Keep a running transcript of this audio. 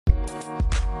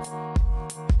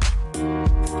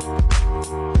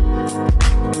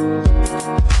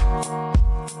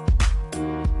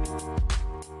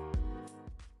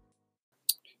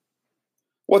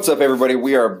What's up, everybody?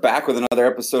 We are back with another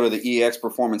episode of the EX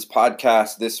Performance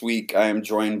Podcast. This week, I am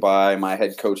joined by my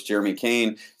head coach, Jeremy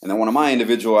Kane, and then one of my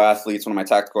individual athletes, one of my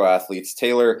tactical athletes,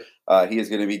 Taylor. He is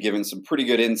going to be giving some pretty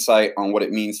good insight on what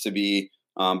it means to be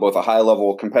both a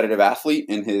high-level competitive athlete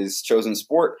in his chosen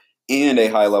sport and a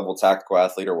high-level tactical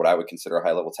athlete, or what I would consider a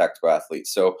high-level tactical athlete.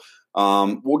 So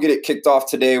we'll get it kicked off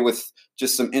today with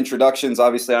just some introductions.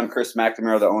 Obviously, I'm Chris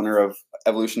McNamara, the owner of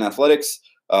Evolution Athletics.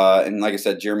 And like I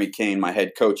said, Jeremy Kane, my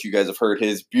head coach. You guys have heard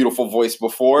his beautiful voice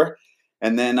before.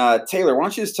 And then Taylor, why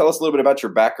don't you just tell us a little bit about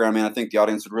your background, man? I think the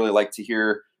audience would really like to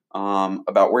hear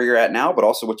about where you're at now, but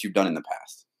also what you've done in the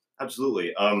past.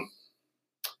 Absolutely.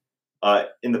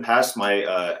 In the past, my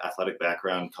athletic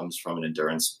background comes from an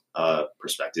endurance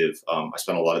perspective. I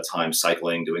spent a lot of time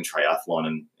cycling, doing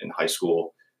triathlon in high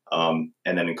school. And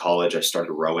then in college, I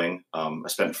started rowing. I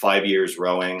spent 5 years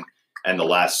rowing. And the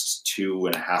last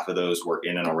 2.5 of those were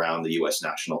in and around the U.S.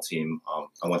 national team.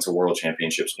 I went to World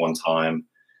Championships one time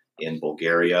in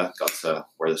Bulgaria, got to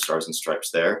wear the Stars and Stripes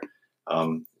there.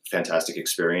 Fantastic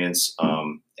experience.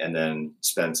 And then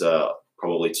spent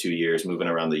probably 2 years moving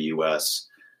around the U.S.,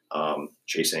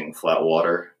 chasing flat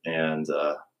water and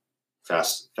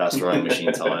fast rowing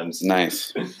machine times.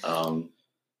 Nice.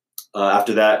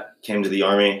 After that, came to the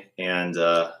Army, and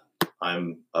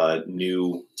I'm a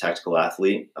new tactical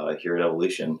athlete here at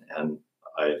Evolution, and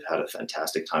I've had a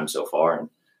fantastic time so far and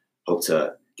hope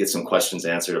to get some questions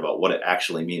answered about what it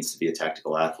actually means to be a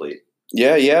tactical athlete.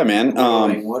 Yeah, man.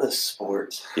 What a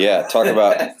sport. Yeah, talk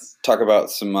about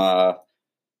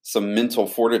some mental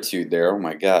fortitude there. Oh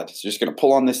my God, it's just gonna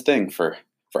pull on this thing for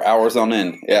hours on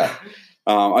end. Yeah.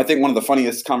 I think one of the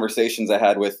funniest conversations I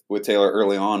had with Taylor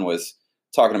early on was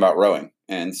talking about rowing,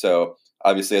 and so.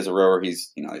 Obviously, as a rower,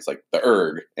 he's like the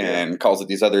erg and calls it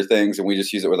these other things, and we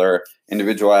just use it with our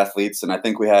individual athletes. And I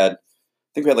think we had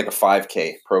like a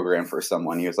 5K program for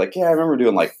someone. He was like, "Yeah, I remember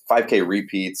doing like 5K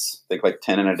repeats, I think like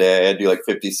 10 in a day. I'd do like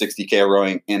 50, 60K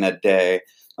rowing in a day." I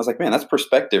was like, "Man, that's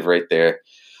perspective right there."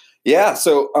 Yeah.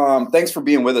 So thanks for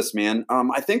being with us, man.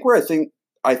 I think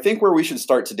where we should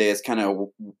start today is kind of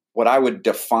what I would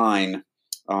define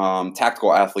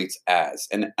tactical athletes as,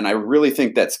 and I really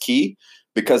think that's key.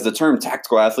 Because the term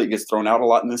tactical athlete gets thrown out a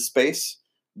lot in this space,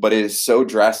 but it is so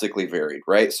drastically varied,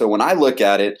 right? So when I look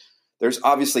at it, there's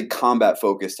obviously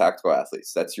combat-focused tactical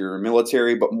athletes. That's your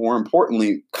military, but more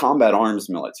importantly, combat arms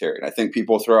military. And I think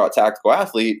people throw out tactical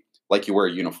athlete like you wear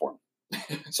a uniform.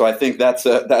 So I think that's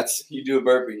you do a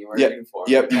burpee and you wear a uniform.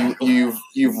 Yep,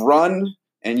 you've run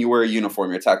and you wear a uniform.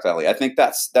 You're a tactical athlete. I think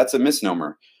that's a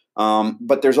misnomer.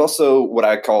 But there's also what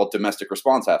I call domestic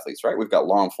response athletes, right? We've got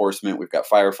law enforcement, we've got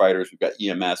firefighters, we've got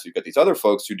EMS, we've got these other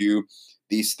folks who do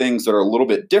these things that are a little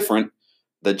bit different.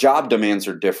 The job demands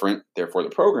are different, therefore the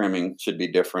programming should be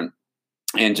different,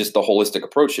 and just the holistic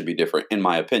approach should be different, in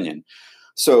my opinion.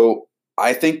 So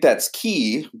I think that's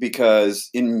key because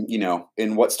in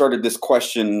what started this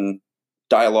question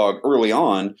dialogue early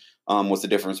on was the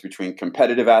difference between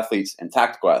competitive athletes and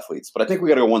tactical athletes. But I think we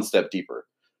got to go one step deeper.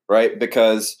 Right?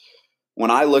 Because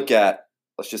when I look at,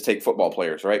 let's just take football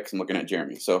players, right? Because I'm looking at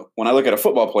Jeremy. So when I look at a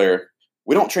football player,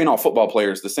 we don't train all football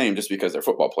players the same just because they're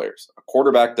football players. A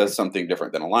quarterback does something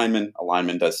different than a lineman. A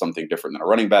lineman does something different than a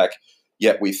running back.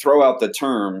 Yet we throw out the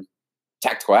term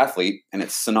tactical athlete, and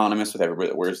it's synonymous with everybody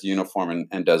that wears the uniform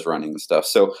and does running and stuff.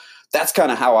 So that's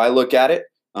kind of how I look at it.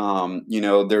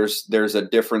 There's a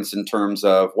difference in terms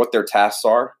of what their tasks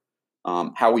are.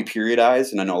 How we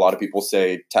periodize, and I know a lot of people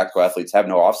say tactical athletes have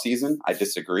no off season. I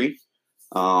disagree.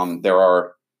 There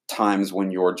are times when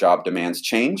your job demands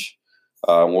change.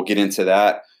 We'll get into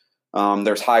that.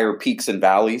 There's higher peaks and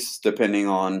valleys depending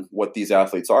on what these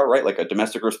athletes are, right? Like a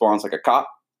domestic response, like a cop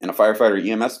and a firefighter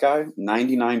EMS guy,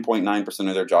 99.9%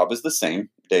 of their job is the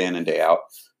same day in and day out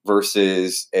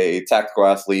versus a tactical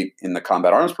athlete in the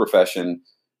combat arms profession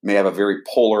may have a very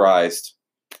polarized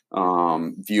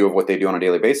view of what they do on a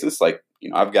daily basis. Like,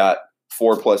 I've got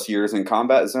 4+ years in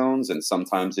combat zones, and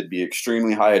sometimes it'd be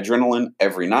extremely high adrenaline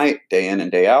every night, day in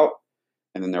and day out.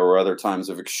 And then there were other times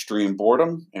of extreme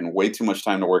boredom and way too much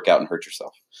time to work out and hurt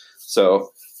yourself.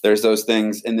 So there's those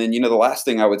things. And then, the last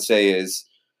thing I would say is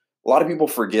a lot of people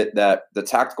forget that the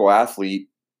tactical athlete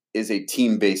is a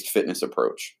team-based fitness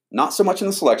approach. Not so much in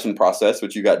the selection process,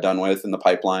 which you got done with in the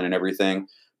pipeline and everything.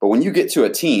 But when you get to a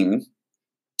team,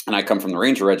 and I come from the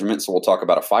Ranger Regiment, so we'll talk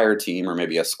about a fire team or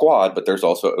maybe a squad, but there's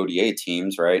also ODA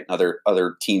teams, right?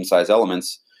 Other team size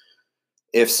elements.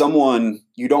 You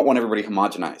don't want everybody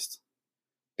homogenized.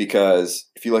 Because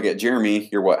if you look at Jeremy,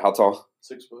 you're what? How tall?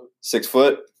 6 foot. 6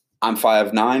 foot. I'm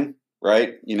 5'9".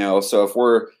 right? So if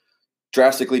we're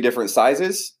drastically different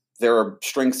sizes, there are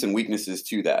strengths and weaknesses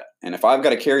to that. And if I've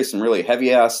got to carry some really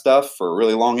heavy ass stuff for a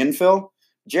really long infill,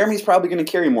 Jeremy's probably going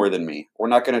to carry more than me. We're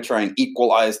not going to try and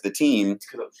equalize the team. It's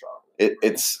because I'm strong.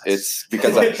 It's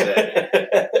because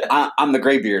I'm the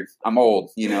graybeard. I'm old,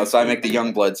 so I make the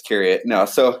young bloods carry it. No,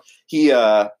 so we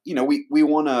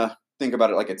want to think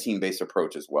about it like a team-based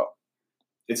approach as well.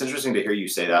 It's interesting to hear you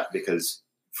say that, because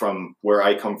from where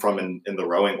I come from in the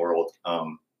rowing world,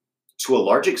 to a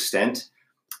large extent,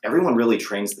 everyone really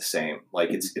trains the same. Like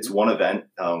it's one event.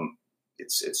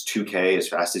 It's 2K as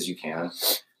fast as you can.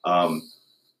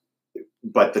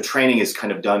 But the training is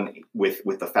kind of done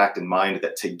with the fact in mind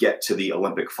that to get to the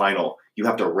Olympic final, you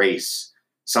have to race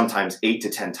sometimes 8 to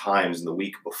 10 times in the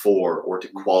week before, or to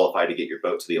qualify to get your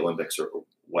boat to the Olympics or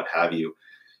what have you.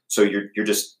 So you're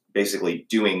just basically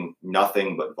doing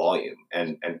nothing but volume.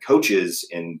 And coaches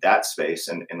in that space,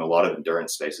 and in a lot of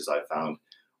endurance spaces I've found,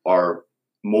 are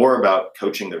more about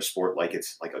coaching their sport like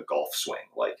it's like a golf swing.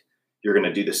 Like, you're going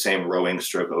to do the same rowing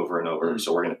stroke over and over.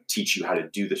 So we're going to teach you how to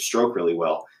do the stroke really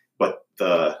well. But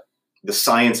the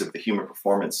science of the human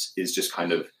performance is just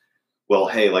kind of, well,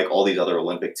 hey, like all these other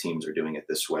Olympic teams are doing it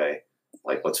this way.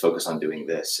 Like, let's focus on doing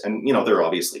this. And, there are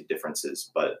obviously differences,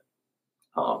 but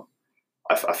I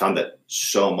found that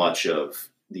so much of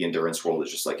the endurance world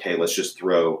is just like, hey, let's just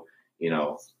throw,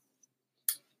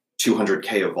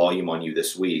 200K of volume on you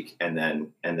this week. And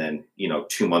then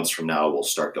 2 months from now, we'll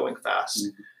start going fast.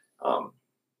 Mm-hmm.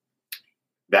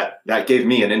 That gave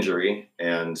me an injury,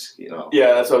 and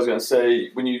Yeah, that's what I was gonna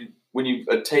say. When you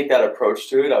take that approach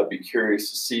to it, I would be curious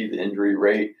to see the injury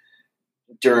rate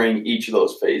during each of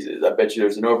those phases. I bet you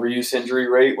there's an overuse injury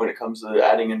rate when it comes to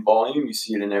adding in volume. You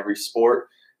see it in every sport,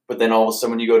 but then all of a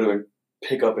sudden when you go to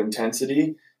pick up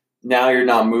intensity, now you're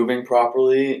not moving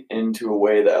properly into a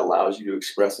way that allows you to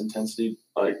express intensity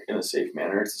like in a safe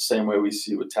manner. It's the same way we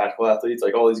see with tactical athletes.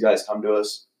 Like, all these guys come to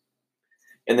us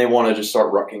and they want to just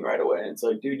start rucking right away. And it's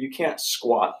like, dude, you can't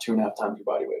squat 2.5 times your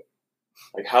body weight.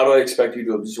 Like, how do I expect you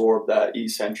to absorb that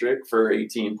eccentric for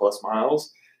 18 plus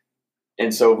miles?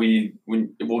 And so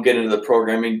we'll get into the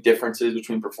programming differences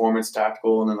between performance,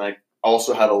 tactical, and then like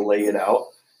also how to lay it out.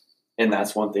 And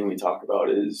that's one thing we talk about,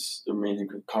 is the main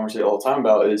conversation all the time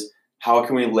about, is how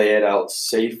can we lay it out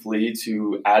safely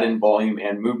to add in volume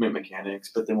and movement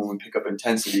mechanics, but then when we pick up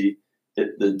intensity,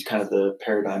 the kind of the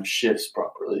paradigm shifts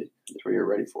properly where you're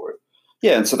ready for it.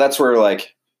 Yeah, and so that's where,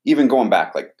 like, even going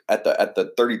back, like at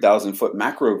the 30,000 foot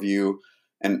macro view,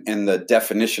 and the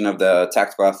definition of the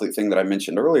tactical athlete thing that I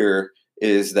mentioned earlier,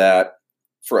 is that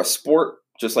for a sport,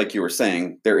 just like you were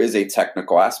saying, there is a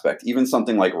technical aspect. Even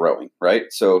something like rowing, right?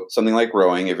 So something like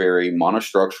rowing, a very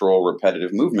monostructural,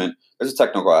 repetitive movement, there's a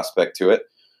technical aspect to it.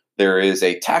 There is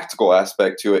a tactical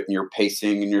aspect to it in your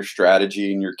pacing and your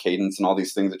strategy and your cadence and all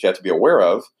these things that you have to be aware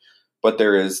of. But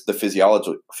there is the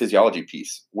physiology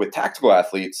piece. With tactical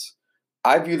athletes,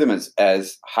 I view them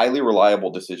as highly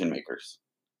reliable decision makers,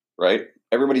 right?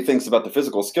 Everybody thinks about the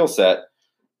physical skill set.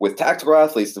 With tactical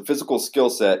athletes, the physical skill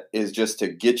set is just to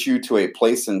get you to a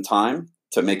place and time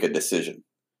to make a decision,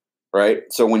 right?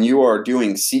 So when you are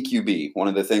doing CQB, one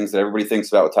of the things that everybody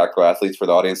thinks about with tactical athletes, for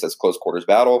the audience, that's close quarters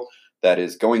battle, that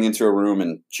is going into a room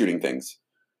and shooting things.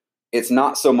 It's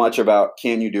not so much about,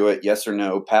 can you do it, yes or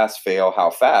no, pass, fail,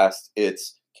 how fast.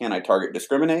 It's, can I target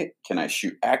discriminate? Can I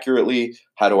shoot accurately?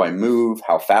 How do I move?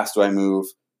 How fast do I move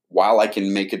while I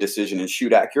can make a decision and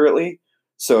shoot accurately?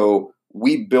 So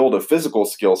we build a physical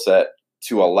skill set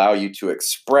to allow you to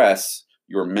express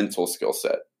your mental skill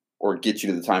set, or get you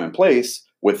to the time and place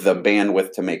with the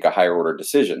bandwidth to make a higher order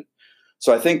decision.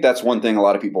 So I think that's one thing a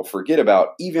lot of people forget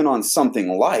about, even on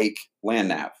something like land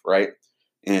nav, right?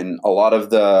 In a lot of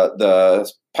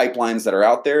the pipelines that are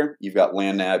out there, you've got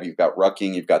land nav, you've got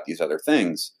rucking, you've got these other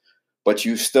things, but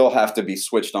you still have to be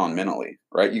switched on mentally,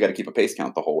 right? You got to keep a pace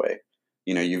count the whole way.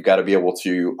 You've got to be able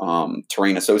to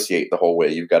terrain associate the whole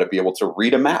way. You've got to be able to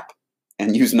read a map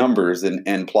and use numbers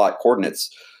and plot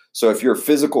coordinates. So if your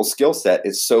physical skill set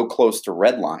is so close to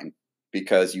red line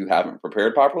because you haven't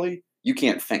prepared properly, you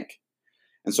can't think.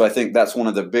 And so I think that's one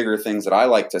of the bigger things that I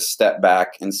like to step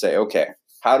back and say, okay,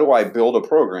 how do I build a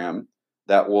program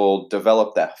that will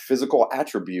develop the physical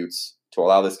attributes to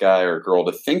allow this guy or girl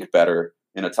to think better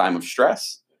in a time of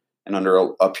stress and under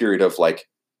a period of like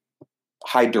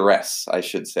high duress, I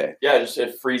should say. Yeah, just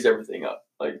it frees everything up.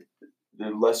 Like, the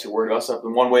less you're worried about stuff.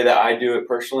 And one way that I do it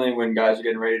personally, when guys are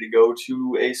getting ready to go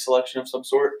to a selection of some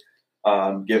sort,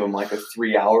 give them like a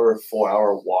 3-hour or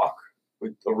 4-hour walk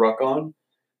with a ruck on.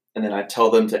 And then I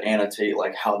tell them to annotate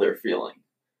like how they're feeling.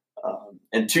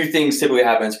 And two things typically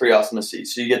happen. It's pretty awesome to see.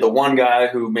 So you get the one guy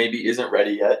who maybe isn't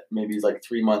ready yet. Maybe he's like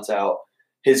 3 months out.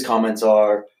 His comments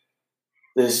are,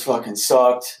 this fucking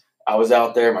sucked. I was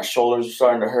out there. My shoulders are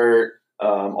starting to hurt.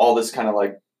 All this kind of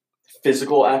like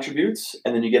physical attributes.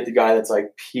 And then you get the guy that's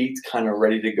like peaked, kind of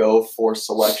ready to go for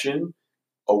selection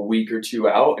a week or two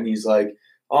out. And he's like,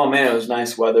 oh man, it was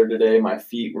nice weather today. My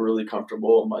feet were really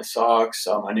comfortable. My socks,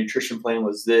 my nutrition plan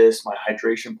was this. My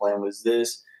hydration plan was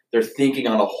this. They're thinking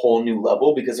on a whole new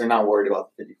level because they're not worried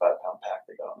about the 55-pound pack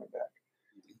they got on their back.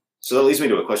 So that leads me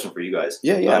to a question for you guys.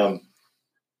 Yeah.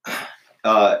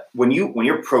 When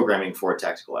you're programming for a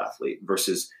tactical athlete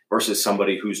versus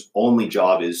somebody whose only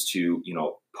job is to,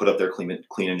 put up their clean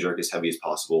and jerk as heavy as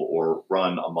possible or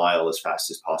run a mile as fast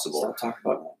as possible. Stop talking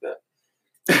about it like that.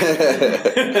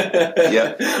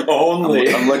 Yeah.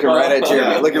 Only. I'm looking right at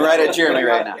Jeremy. Looking right at Jeremy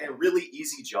right now. A really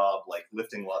easy job, like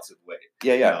lifting lots of weight.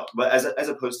 Yeah. But as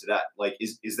opposed to that, like,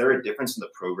 is there a difference in the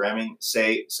programming?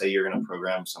 Say you're going to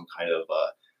program some kind of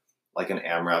like an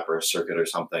AMRAP or a circuit or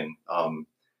something,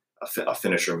 a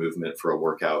finisher movement for a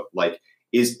workout. Like,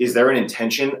 is there an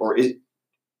intention, or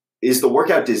is the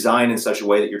workout designed in such a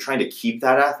way that you're trying to keep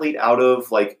that athlete out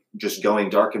of like just going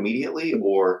dark immediately,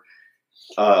 or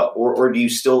do you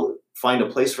still find a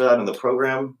place for that in the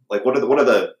program? Like, what are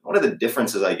the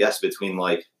differences, I guess, between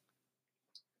like,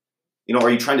 are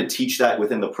you trying to teach that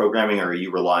within the programming, or are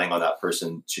you relying on that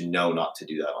person to know not to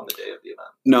do that on the day of the event?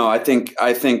 No, I think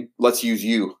let's use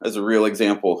you as a real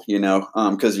example,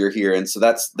 because you're here. And so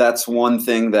that's one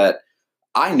thing that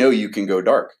I know you can go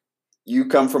dark. You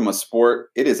come from a sport.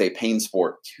 It is a pain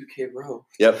sport. 2K row.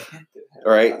 Yep.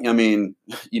 All right. I mean,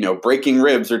 breaking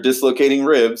ribs or dislocating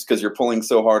ribs because you're pulling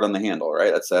so hard on the handle,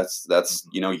 right? That's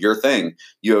your thing.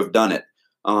 You have done it.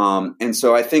 And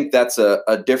so I think that's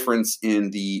a difference in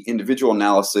the individual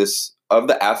analysis of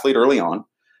the athlete early on,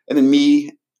 and then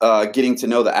me getting to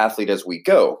know the athlete as we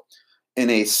go.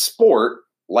 In a sport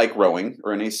like rowing,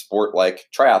 or in a sport like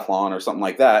triathlon or something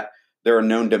like that, there are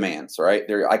known demands, right?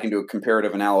 I can do a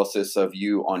comparative analysis of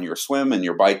you on your swim and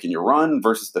your bike and your run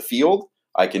versus the field.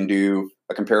 I can do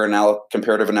a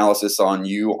comparative analysis on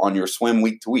you on your swim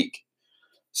week to week.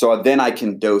 So then I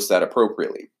can dose that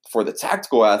appropriately. For the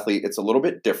tactical athlete, it's a little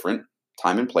bit different.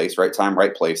 Time and place, right time,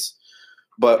 right place.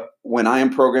 But when I am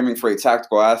programming for a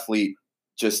tactical athlete,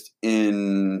 just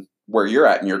in where you're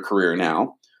at in your career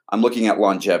now, I'm looking at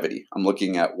longevity. I'm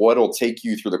looking at what will take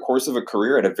you through the course of a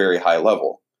career at a very high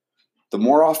level. The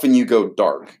more often you go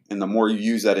dark and the more you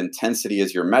use that intensity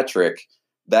as your metric,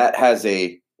 that has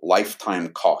a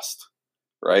lifetime cost,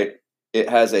 right? It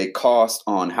has a cost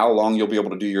on how long you'll be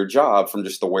able to do your job from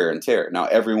just the wear and tear. Now,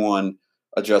 everyone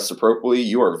adjusts appropriately.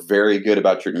 You are very good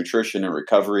about your nutrition and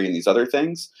recovery and these other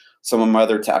things. Some of my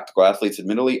other tactical athletes,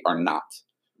 admittedly, are not,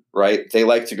 right? They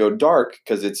like to go dark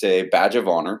because it's a badge of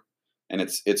honor and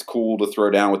it's cool to throw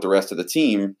down with the rest of the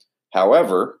team.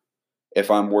 However, if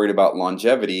I'm worried about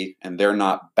longevity and they're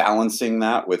not balancing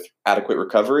that with adequate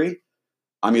recovery,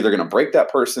 I'm either going to break that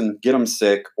person, get them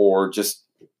sick, or just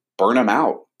burn them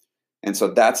out. And so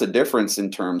that's a difference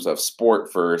in terms of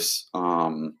sport versus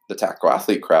the tactical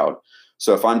athlete crowd.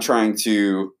 So if I'm trying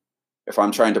to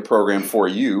program for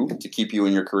you to keep you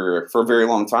in your career for a very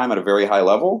long time at a very high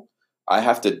level, I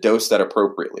have to dose that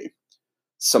appropriately.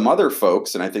 Some other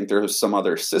folks, and I think there's some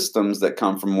other systems that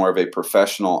come from more of a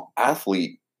professional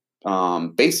athlete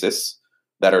basis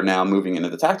that are now moving into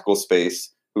the tactical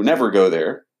space, who never go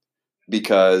there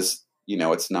because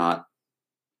it's not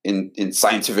in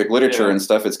scientific literature and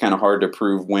stuff. It's kind of hard to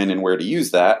prove when and where to use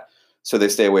that, so they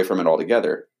stay away from it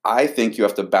altogether. I think you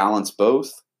have to balance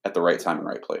both at the right time and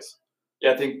right place.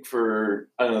 Yeah, I think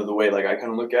the way like I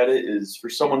kind of look at it is for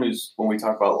someone who's, when we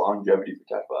talk about longevity for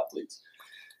tactical athletes,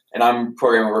 and I'm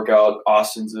programming a workout,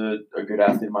 Austin's a good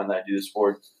athlete of mine that I do this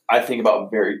for, I think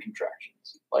about varied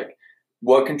contractions. Like,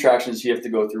 what contractions you have to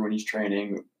go through when he's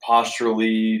training,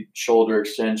 posturally, shoulder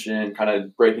extension, kind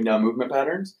of breaking down movement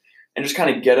patterns, and just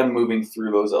kind of get him moving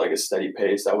through those at like a steady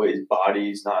pace. That way his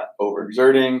body's not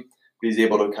overexerting, but he's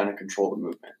able to kind of control the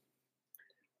movement.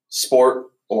 Sport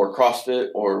or CrossFit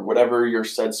or whatever your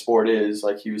said sport is,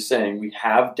 like he was saying, we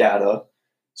have data.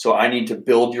 So I need to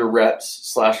build your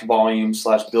reps / volume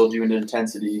 / build you into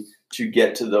intensity to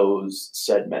get to those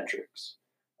said metrics.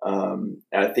 And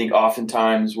I think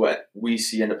oftentimes what we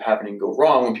see end up happening go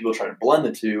wrong when people try to blend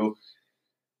the two.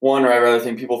 One, or I rather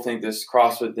think people think this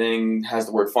CrossFit thing has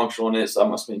the word functional in it, so that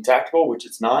must mean tactical, which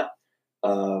it's not.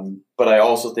 But I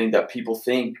also think that people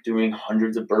think doing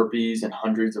hundreds of burpees and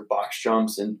hundreds of box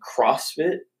jumps in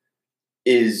CrossFit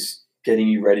is getting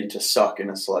you ready to suck in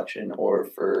a selection or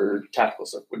for tactical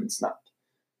stuff when it's not.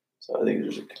 So I think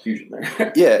there's a confusion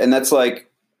there. Yeah, and that's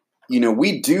like,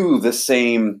 we do the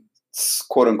same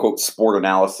quote unquote sport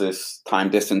analysis, time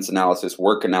distance analysis,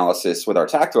 work analysis with our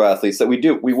tactile athletes that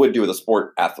we would do with a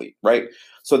sport athlete, right?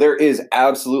 So there is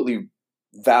absolutely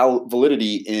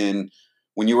validity in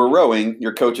when you were rowing,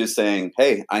 your coach is saying,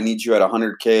 hey, I need you at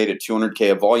 100K to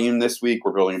 200K of volume this week.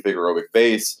 We're building a big aerobic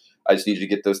base. I just need you to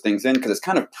get those things in because it's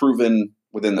kind of proven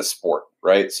within the sport,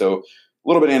 right? So a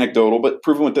little bit anecdotal, but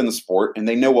proven within the sport, and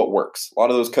they know what works. A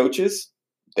lot of those coaches,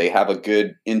 they have a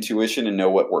good intuition and know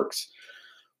what works.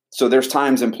 So there's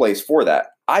times in place for that.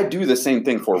 I do the same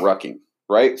thing for rucking,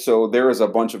 right? So there is a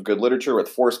bunch of good literature with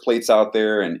force plates out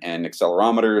there and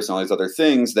accelerometers and all these other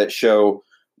things that show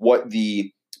what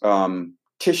the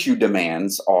tissue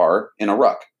demands are in a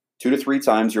ruck, 2 to 3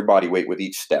 times your body weight with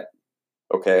each step.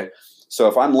 Okay. So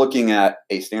if I'm looking at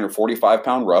a standard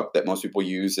 45-pound ruck that most people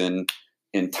use in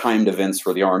timed events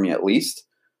for the Army at least,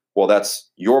 well, that's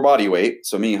your body weight.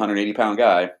 So me, 180-pound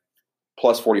guy,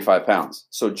 plus 45 pounds.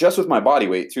 So just with my body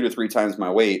weight, 2 to 3 times my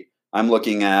weight, I'm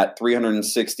looking at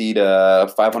 360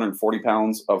 to 540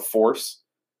 pounds of force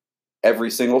every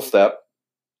single step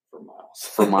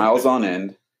for miles on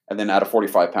end, and then at a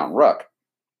 45-pound ruck.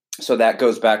 So that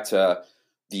goes back to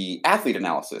the athlete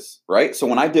analysis, right? So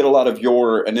when I did a lot of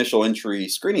your initial entry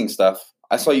screening stuff,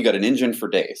 I saw you got an engine for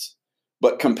days.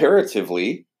 But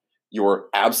comparatively, your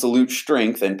absolute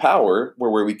strength and power were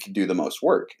where we could do the most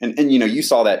work. And you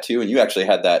saw that too, and you actually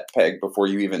had that pegged before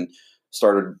you even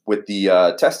started with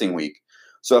the testing week.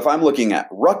 So if I'm looking at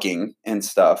rucking and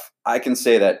stuff, I can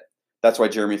say that's why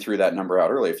Jeremy threw that number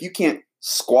out earlier. If you can't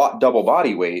squat double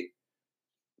body weight,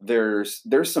 there's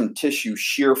some tissue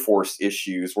shear force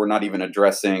issues we're not even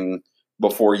addressing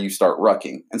before you start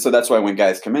rucking. And so that's why when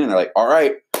guys come in and they're like, all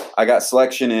right, I got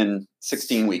selection in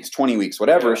 16 weeks, 20 weeks,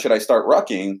 whatever, should I start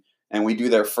rucking? And we do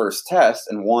their first test,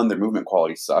 and their movement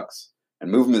quality sucks. And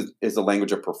movement is the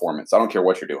language of performance. I don't care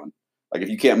what you're doing. Like if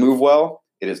you can't move well,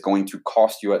 it is going to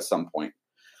cost you at some point.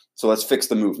 So let's fix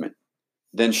the movement.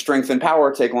 Then strength and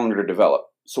power take longer to develop.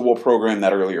 So we'll program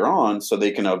that earlier on so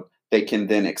they can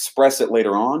then express it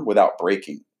later on without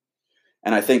breaking.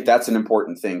 And I think that's an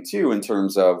important thing too in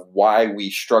terms of why we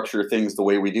structure things the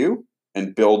way we do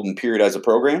and build and periodize a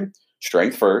program.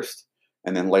 Strength first,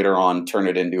 and then later on turn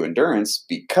it into endurance,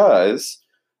 because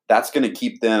that's going to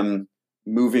keep them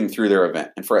moving through their event.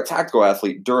 And for a tactical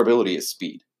athlete, durability is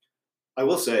speed. I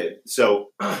will say, so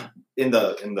in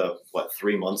the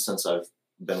 3 months since I've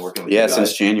been working with you guys,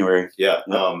 since January. Yeah.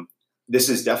 This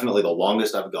is definitely the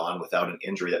longest I've gone without an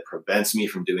injury that prevents me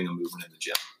from doing a movement in the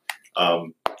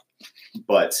gym.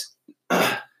 But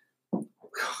God,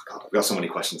 I've got so many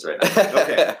questions right now.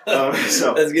 Okay.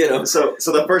 So let's get them. So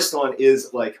the first one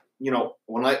is like,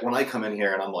 when I come in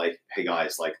here and I'm like, hey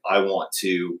guys, like I want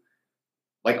to,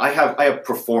 like I have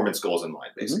performance goals in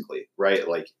mind, basically, right?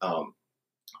 Like,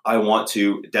 I want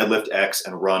to deadlift X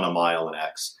and run a mile in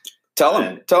X. Tell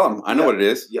them. I know what it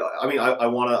is. Yeah, I mean, I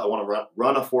want to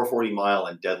run a 440 mile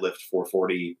and deadlift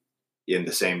 440 in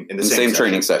the same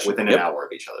training session within an hour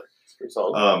of each other. Pretty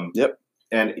solid.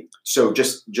 And so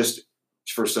just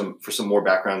for some more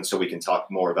background, so we can talk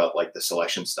more about like the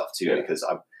selection stuff too, because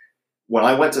when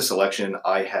I went to selection,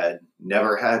 I had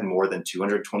never had more than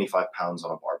 225 pounds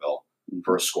on a barbell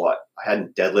for a squat. I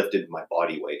hadn't deadlifted my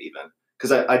body weight even,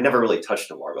 because I'd never really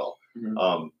touched a barbell.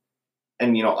 Mm-hmm.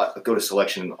 And, I go to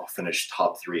selection and I'll finish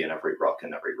top 3 in every ruck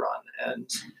and every run, and,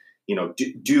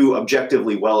 do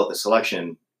objectively well at the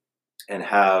selection and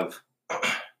have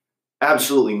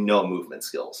absolutely no movement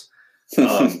skills.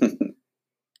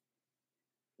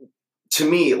 To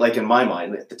me, like in my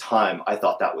mind at the time, I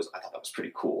thought that was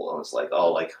pretty cool. I was like,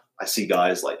 oh, like I see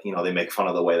guys like, they make fun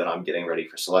of the way that I'm getting ready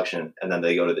for selection, and then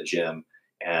they go to the gym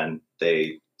and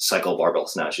they cycle barbell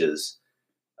snatches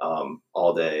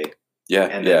all day. Yeah.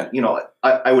 And then,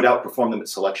 I would outperform them at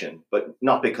selection, but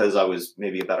not because I was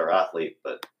maybe a better athlete,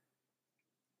 but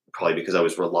probably because I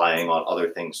was relying on other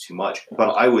things too much. But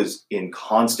I was in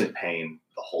constant pain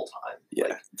the whole time.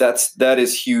 Yeah, that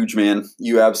is huge, man.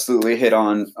 You absolutely hit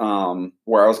on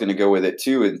where I was going to go with it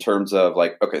too, in terms of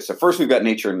like, okay, so first we've got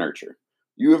nature and nurture.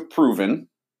 You have proven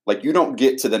like you don't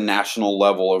get to the national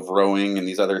level of rowing and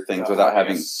these other things without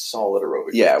having solid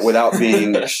aerobic. Yeah, without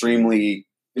being extremely,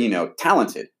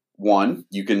 talented. One,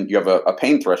 you have a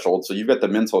pain threshold, so you've got the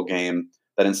mental game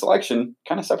that in selection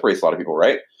kind of separates a lot of people,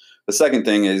 right? The second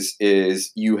thing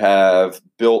is you have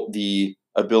built the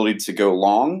ability to go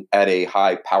long at a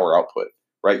high power output,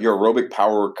 right? Your aerobic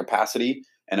power capacity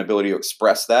and ability to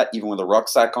express that, even with a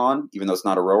rucksack on, even though it's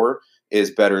not a rower, is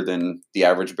better than the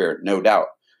average bear, no doubt.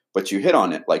 But you hit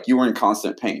on it, like you were in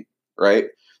constant pain, right?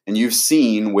 And you've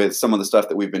seen with some of the stuff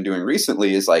that we've been doing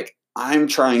recently is like I'm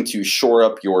trying to shore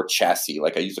up your chassis.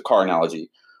 Like I use a car analogy.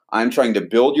 I'm trying to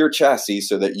build your chassis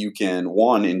so that you can,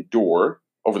 one, endure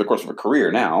over the course of a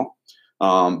career now,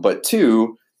 but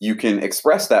two, you can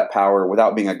express that power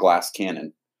without being a glass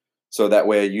cannon. So that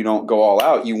way you don't go all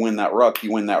out, you win that ruck,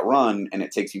 you win that run, and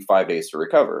it takes you 5 days to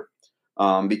recover.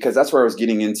 Because that's where I was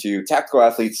getting into. Tactical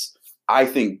athletes, I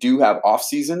think, do have off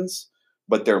seasons,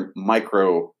 but they're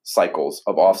micro cycles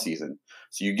of off season.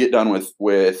 So you get done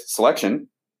with selection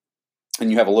and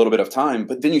you have a little bit of time,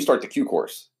 but then you start the Q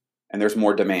course and there's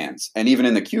more demands. And even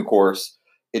in the Q course,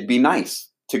 it'd be nice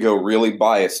to go really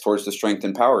biased towards the strength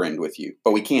and power end with you,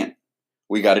 but we can't.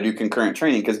 We got to do concurrent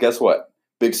training because guess what?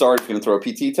 Big Sarge is going to throw a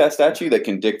PT test at you that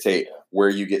can dictate where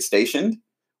you get stationed,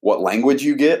 what language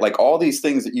you get, like all these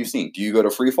things that you've seen. Do you go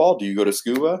to free fall? Do you go to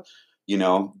scuba? You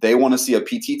know, they want to see a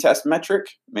PT test metric,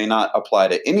 may not apply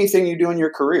to anything you do in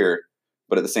your career,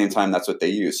 but at the same time, that's what they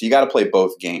use. So you got to play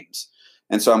both games.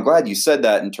 And so I'm glad you said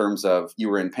that in terms of you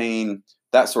were in pain,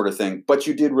 that sort of thing, but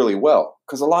you did really well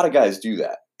because a lot of guys do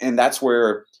that. And that's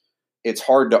where it's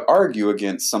hard to argue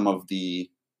against some of the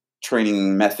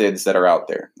training methods that are out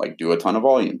there, like do a ton of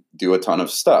volume, do a ton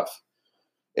of stuff.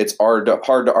 It's hard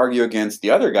to argue against the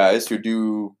other guys who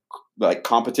do like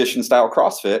competition style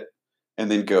CrossFit and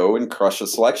then go and crush a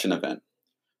selection event.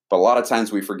 But a lot of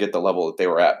times we forget the level that they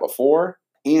were at before,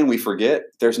 and we forget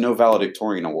there's no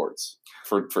valedictorian awards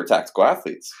for tactical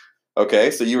athletes.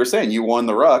 Okay, so you were saying you won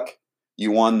the ruck,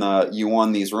 you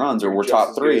won these runs, or we're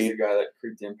top three. The guy that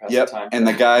creeped in past yep, the time. And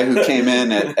the guy who came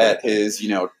in at his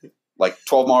like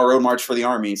 12-mile road march for the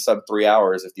Army, sub 3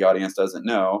 hours. If the audience doesn't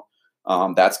know,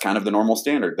 that's kind of the normal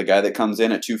standard. The guy that comes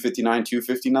in at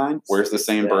 259, wears the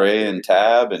same beret and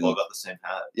tab, and all got the same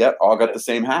hat. Yep, all got the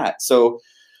same hat. So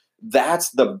that's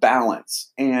the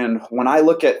balance. And when I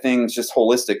look at things just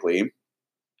holistically,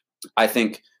 I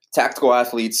think tactical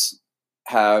athletes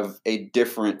have a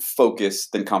different focus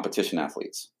than competition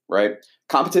athletes, right?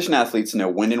 Competition athletes know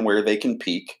when and where they can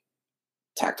peak.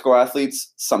 Tactical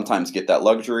athletes sometimes get that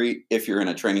luxury if you're in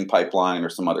a training pipeline or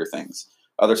some other things.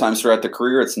 Other times throughout the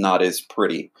career, it's not as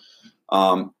pretty.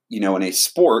 In a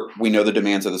sport, we know the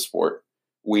demands of the sport.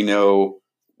 We know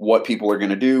what people are going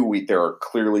to do. There are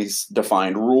clearly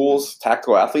defined rules.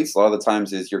 Tactical athletes, a lot of the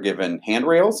times is you're given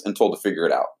handrails and told to figure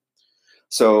it out.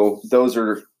 So those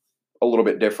are a little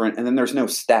bit different. And then there's no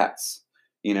stats.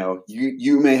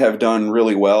 You may have done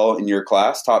really well in your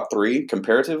class, top 3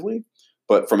 comparatively,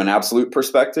 but from an absolute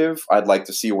perspective, I'd like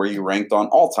to see where you ranked on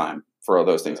all time for all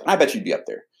those things. And I bet you'd be up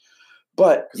there.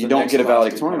 But you don't get a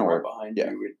valedictorian award. Behind you,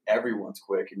 and everyone's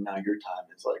quick, and now your time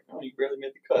is like, no, you barely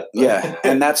made the cut. Yeah,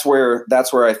 and that's where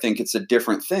I think it's a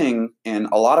different thing. And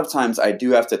a lot of times I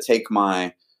do have to take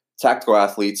my tactical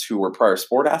athletes who were prior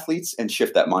sport athletes and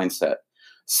shift that mindset.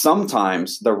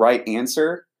 Sometimes the right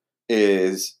answer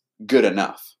is good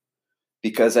enough,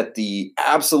 because at the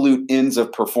absolute ends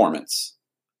of performance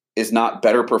is not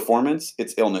better performance,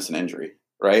 it's illness and injury,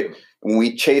 right? When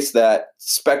we chase that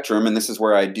spectrum, and this is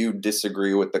where I do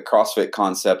disagree with the CrossFit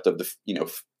concept of the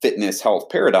fitness health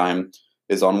paradigm,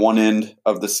 is on one end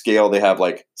of the scale they have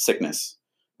like sickness,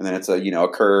 and then it's a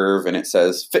curve, and it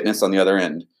says fitness on the other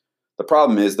end. The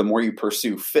problem is the more you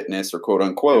pursue fitness, or quote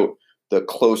unquote, the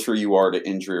closer you are to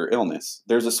injury or illness.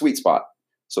 There's a sweet spot.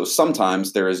 So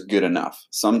sometimes there is good enough.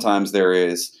 Sometimes there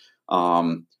is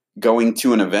going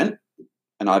to an event,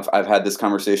 and I've had this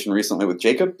conversation recently with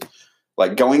Jacob.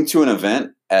 Like going to an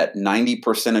event at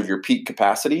 90% of your peak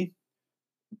capacity,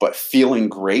 but feeling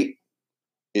great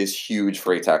is huge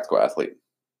for a tactical athlete.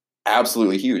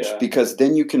 Absolutely huge, because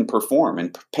then you can perform.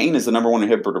 And pain is the number one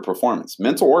inhibitor to performance.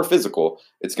 Mental or physical,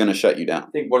 it's going to shut you down. I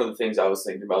think one of the things I was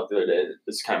thinking about the other day,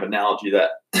 this kind of analogy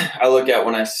that I look at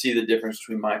when I see the difference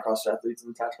between my CrossFit athletes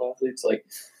and tactical athletes, like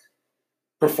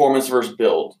performance versus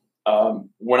build.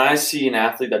 When I see an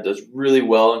athlete that does really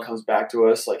well and comes back to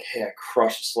us like, hey, I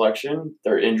crushed the selection,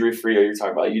 they're injury free, or you're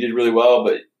talking about you did really well,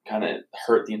 but kind of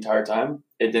hurt the entire time,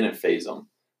 it didn't phase them.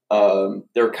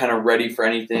 They're kind of ready for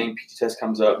anything. PT test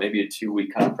comes up, maybe a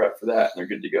 2-week kind of prep for that, and they're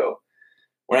good to go.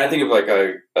 When I think of like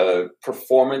a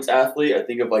performance athlete, I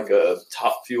think of like a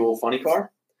Top Fuel funny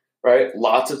car, right?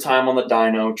 Lots of time on the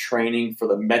dyno, training for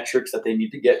the metrics that they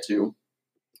need to get to,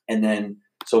 and then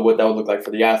so what that would look like for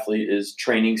the athlete is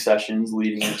training sessions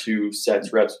leading into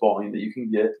sets, reps, volume that you can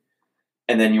get.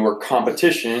 And then your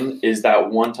competition is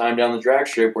that one time down the drag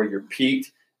strip where you're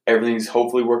peaked, everything's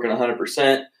hopefully working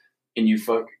 100%, and you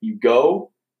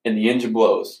go and the engine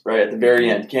blows, right? At the very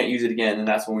end, you can't use it again, and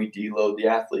that's when we deload the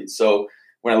athlete. So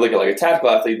when I look at like a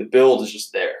tactical athlete, the build is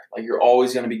just there. Like you're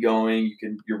always going to be going.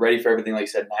 You're ready for everything. Like I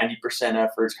said, 90%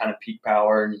 effort is kind of peak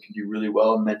power, and you can do really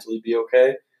well and mentally be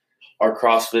okay. our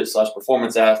CrossFit /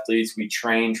 performance athletes, we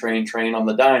train on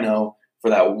the dyno for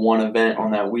that one event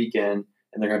on that weekend,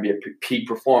 and they're going to be a peak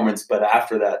performance. But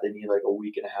after that, they need like a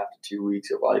week and a half to 2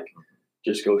 weeks of like,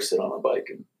 just go sit on a bike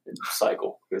and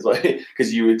cycle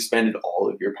because you expended all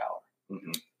of your power.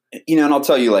 You know, and I'll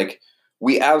tell you, like,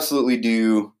 we absolutely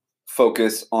do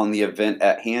focus on the event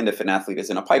at hand if an athlete is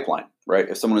in a pipeline, right?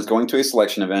 If someone is going to a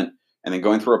selection event and then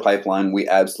going through a pipeline, we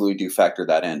absolutely do factor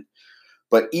that in.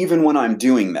 But even when I'm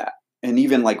doing that, and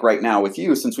even like right now with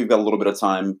you, since we've got a little bit of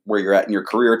time where you're at in your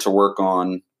career to work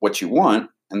on what you want,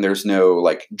 and there's no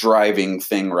like driving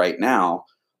thing right now,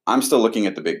 I'm still looking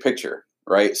at the big picture,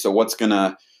 right? So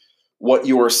what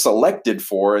you are selected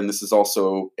for, and this is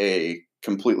also a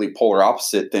completely polar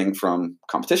opposite thing from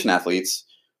competition athletes,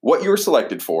 what you were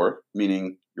selected for,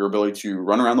 meaning your ability to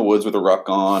run around the woods with a ruck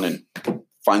on and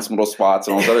find some little spots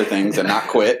and all those other things and not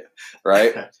quit,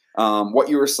 right? What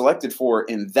you were selected for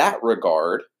in that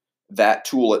regard, that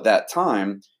tool at that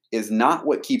time, is not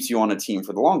what keeps you on a team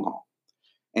for the long haul.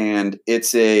 And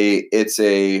it's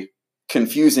a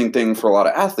confusing thing for a lot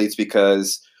of athletes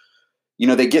because, you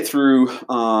know, they get through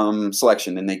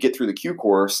selection and they get through the Q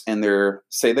course, and they're,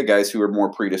 say, the guys who are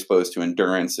more predisposed to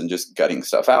endurance and just gutting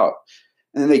stuff out.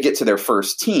 And then they get to their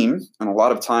first team, and a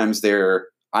lot of times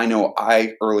I know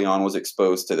I early on was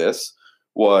exposed to this,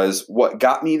 was what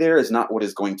got me there is not what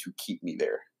is going to keep me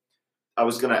there. I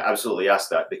was going to absolutely ask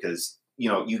that because, you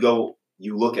know, you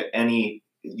look at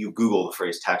you Google the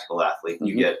phrase tactical athlete, and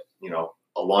you get, you know,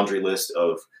 a laundry list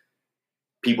of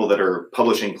people that are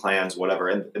publishing plans, whatever.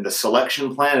 And the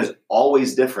selection plan is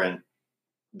always different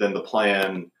than the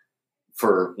plan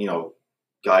for, you know,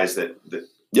 guys that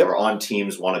are on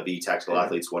teams, want to be tactical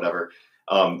athletes, whatever.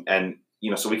 And, you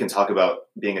know, so we can talk about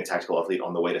being a tactical athlete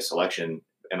on the way to selection.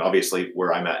 And obviously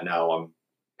where I'm at now, I'm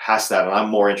past that, and I'm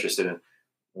more interested in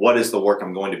what is the work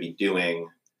I'm going to be doing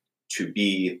to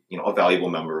be, you know, a valuable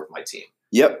member of my team.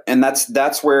 Yep. And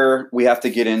that's where we have to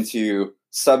get into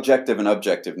subjective and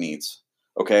objective needs.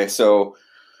 Okay. So,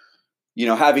 you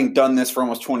know, having done this for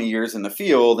almost 20 years in the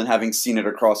field and having seen it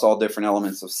across all different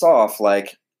elements of SOF,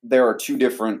 like, there are two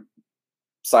different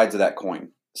sides of that coin.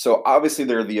 So obviously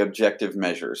there are the objective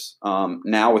measures.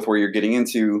 Now with where you're getting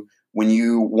into, when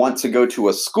you want to go to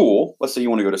a school, let's say you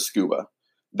want to go to scuba,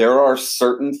 there are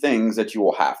certain things that you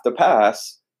will have to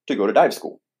pass to go to dive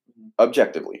school.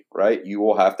 Objectively, right? You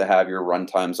will have to have your run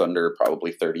times under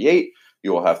probably 38.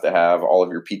 You will have to have all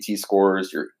of your PT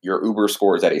scores, your Uber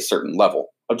scores at a certain level,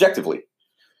 objectively.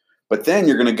 But then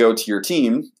you're going to go to your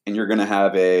team and you're going to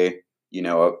have a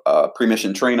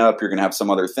pre-mission train up. You're going to have some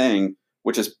other thing,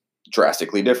 which is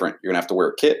drastically different. You're going to have to wear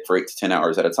a kit for 8 to 10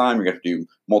 hours at a time. You're going to have to do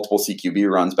multiple CQB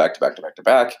runs back to back to back to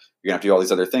back. You're going to have to do all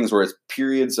these other things, whereas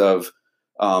periods of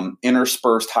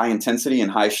interspersed high intensity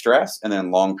and high stress, and then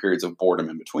long periods of boredom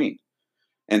in between.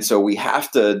 And so we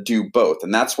have to do both.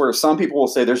 And that's where some people will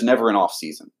say there's never an off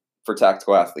season for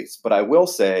tactical athletes. But I will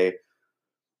say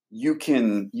you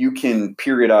can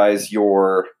periodize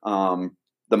your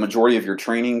the majority of your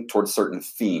training towards certain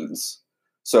themes.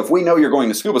 So if we know you're going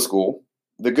to scuba school,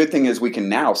 the good thing is we can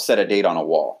now set a date on a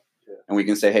wall. And we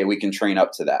can say, hey, we can train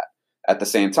up to that. At the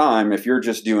same time, if you're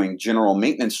just doing general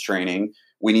maintenance training,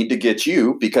 we need to get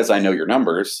you, because I know your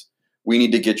numbers, we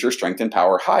need to get your strength and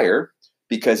power higher,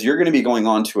 because you're going to be going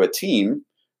on to a team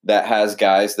that has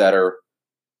guys that are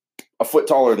a foot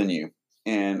taller than you.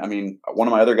 And I mean, one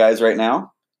of my other guys right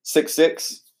now,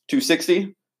 6'6",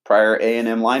 260, prior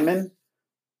A&M lineman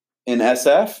in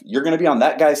SF, you're going to be on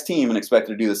that guy's team and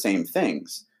expected to do the same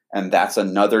things. And that's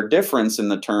another difference in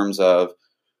the terms of,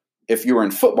 if you were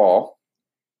in football,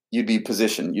 you'd be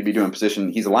position. You'd be doing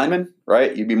position. He's a lineman,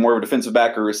 right? You'd be more of a defensive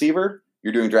back or receiver.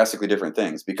 You're doing drastically different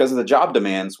things. Because of the job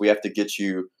demands, we have to get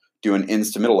you doing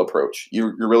ends to middle approach.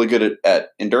 You're really good at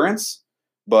endurance,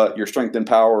 but your strength and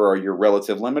power are your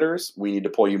relative limiters. We need to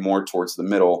pull you more towards the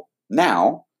middle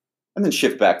now, and then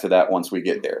shift back to that once we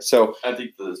get there. So I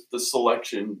think the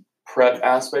selection prep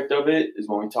aspect of it is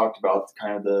when we talked about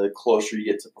kind of the closer you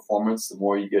get to performance, the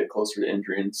more you get closer to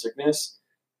injury and sickness.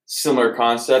 Similar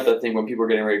concept. I think when people are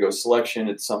getting ready to go selection,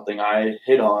 it's something I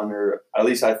hit on, or at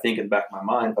least I think in the back of my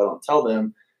mind, but I don't tell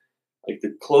them. Like,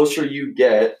 the closer you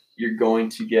get, you're going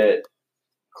to get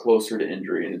closer to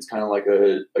injury. And it's kind of like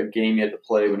a game you have to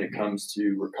play when it comes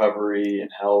to recovery and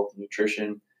health and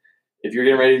nutrition. If you're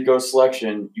getting ready to go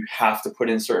selection, you have to put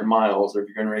in certain miles, or if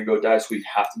you're getting ready to go dive school, you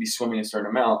have to be swimming a certain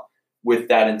amount. With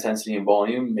that intensity and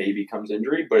volume, maybe comes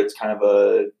injury, but it's kind of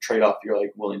a trade-off you're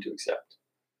like willing to accept.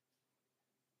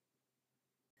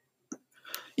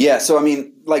 Yeah, so I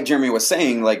mean, like Jeremy was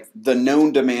saying, like, the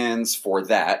known demands for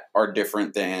that are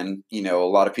different than, you know, a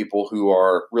lot of people who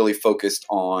are really focused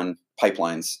on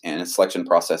pipelines and selection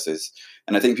processes.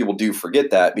 And I think people do forget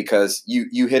that, because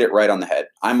you hit it right on the head.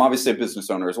 I'm obviously a business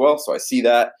owner as well, so I see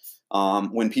that.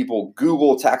 When people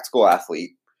Google tactical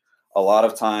athlete, a lot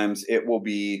of times it will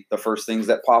be the first things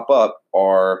that pop up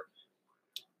are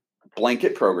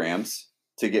blanket programs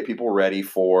to get people ready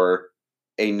for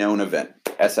a known event.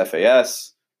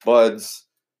 SFAS, BUDS,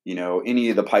 any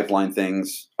of the pipeline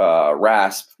things,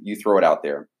 RASP, you throw it out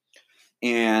there.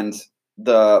 And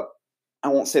I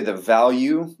won't say the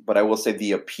value, but I will say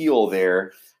the appeal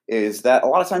there is that a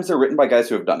lot of times they're written by guys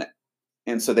who have done it.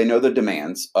 And so they know the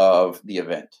demands of the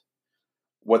event.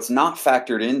 What's not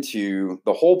factored into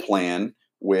the whole plan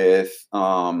with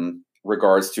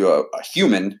regards to a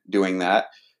human doing that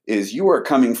is you are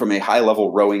coming from a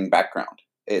high-level rowing background,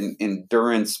 an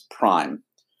endurance prime.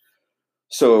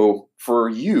 So for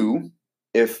you,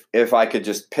 if I could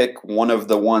just pick one of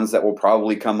the ones that will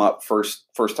probably come up first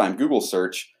time Google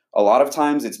search, a lot of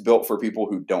times it's built for people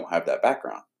who don't have that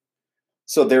background.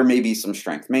 So there may be some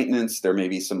strength maintenance, there may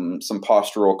be some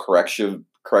postural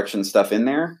correction stuff in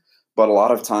there, but a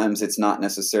lot of times it's not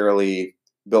necessarily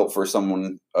built for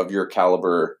someone of your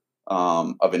caliber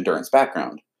of endurance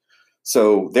background.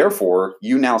 So therefore,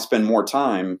 you now spend more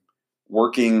time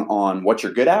working on what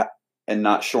you're good at and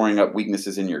not shoring up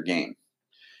weaknesses in your game.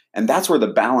 And that's where the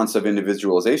balance of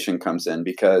individualization comes in,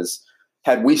 because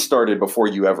had we started before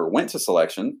you ever went to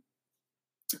selection,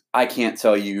 I can't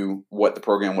tell you what the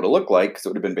program would have looked like, because it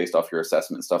would have been based off your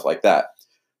assessment and stuff like that.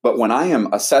 But when I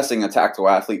am assessing a tactical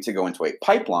athlete to go into a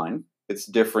pipeline, it's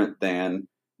different than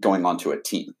going onto a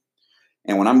team.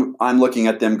 And when I'm looking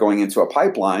at them going into a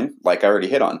pipeline, like I already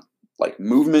hit on, like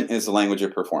movement is the language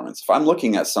of performance. If I'm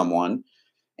looking at someone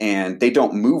and they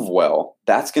don't move well,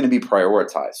 that's going to be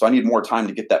prioritized. So I need more time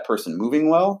to get that person moving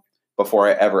well before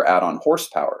I ever add on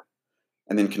horsepower.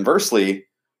 And then conversely,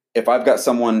 if I've got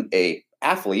someone, a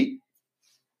athlete,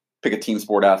 pick a team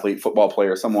sport athlete, football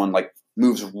player, someone like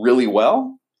moves really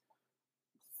well,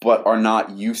 but are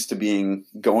not used to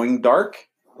going dark,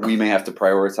 we may have to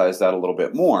prioritize that a little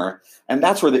bit more. And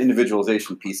that's where the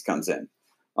individualization piece comes in.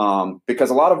 Because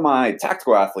a lot of my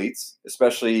tactical athletes,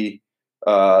 especially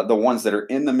the ones that are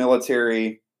in the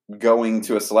military going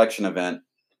to a selection event,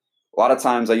 a lot of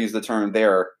times I use the term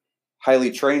they're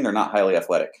highly trained, they're not highly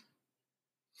athletic.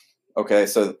 Okay,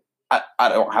 so I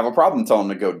don't have a problem telling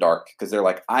them to go dark, because they're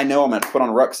like, I know I'm going to put on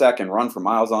a rucksack and run for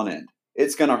miles on end.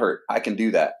 It's going to hurt. I can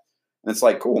do that. And it's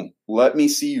like, cool, let me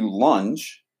see you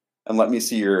lunge, and let me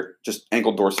see your just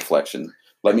ankle dorsiflexion.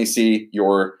 Let me see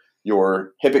your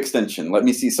hip extension. Let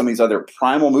me see some of these other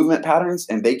primal movement patterns,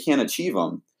 and they can't achieve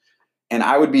them. And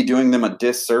I would be doing them a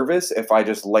disservice if I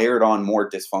just layered on more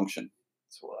dysfunction.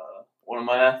 So one of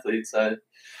my athletes,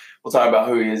 we'll talk about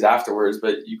who he is afterwards,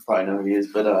 but you probably know who he is.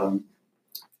 But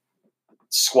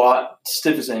squat,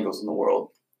 stiffest ankles in the world.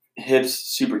 Hips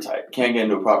super tight. Can't get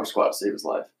into a proper squat to save his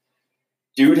life.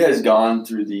 Dude has gone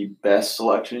through the best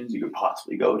selections you could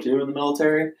possibly go to in the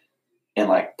military and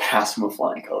like pass him with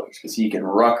flying colors, because he can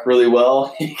ruck really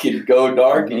well. He can go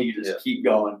dark and he can just keep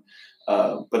going.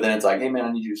 But then it's like, hey man,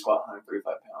 I need you to squat 135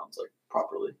 pounds like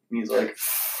properly. And he's like,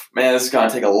 man, this is gonna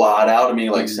take a lot out of me,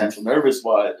 like central nervous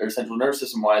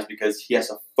system wise, because he has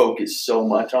to focus so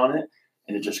much on it,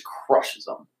 and it just crushes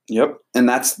him. Yep, and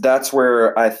that's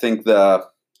where I think the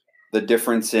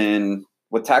difference in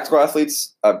with tactical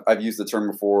athletes, I've used the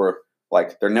term before,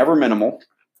 like they're never minimal,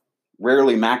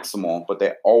 rarely maximal, but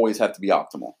they always have to be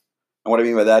optimal. And what I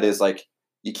mean by that is like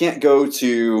you can't go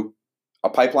to a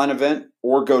pipeline event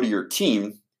or go to your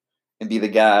team and be the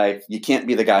guy. You can't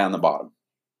be the guy on the bottom.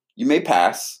 You may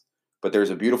pass, but there's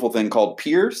a beautiful thing called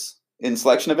peers in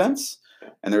selection events,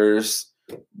 and there's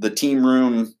the team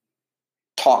room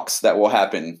talks that will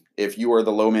happen if you are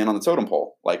the low man on the totem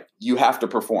pole. Like you have to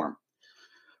perform.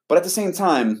 But at the same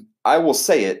time, I will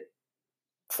say it,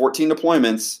 14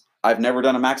 deployments, I've never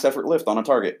done a max effort lift on a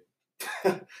target,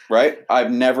 right?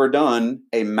 I've never done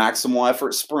a maximal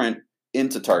effort sprint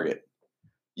into target.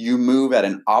 You move at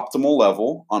an optimal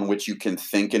level on which you can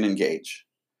think and engage.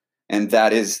 And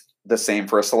that is the same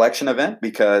for a selection event,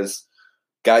 because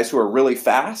guys who are really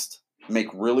fast make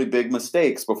really big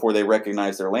mistakes before they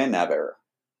recognize their land nav error.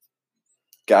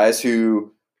 Guys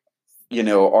who,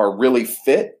 are really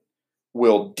fit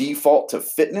will default to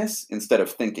fitness instead of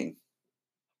thinking.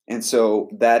 And so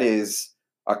that is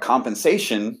a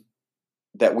compensation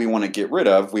that we want to get rid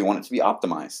of. We want it to be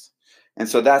optimized. And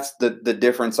so that's the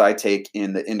difference I take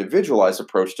in the individualized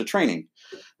approach to training.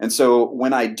 And so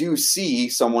when I do see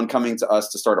someone coming to us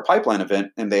to start a pipeline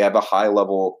event and they have a high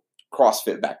level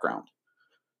CrossFit background,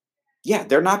 yeah,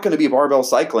 they're not going to be barbell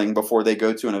cycling before they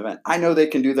go to an event. I know they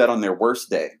can do that on their worst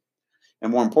day.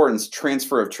 And more important,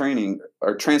 transfer of training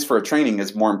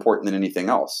is more important than anything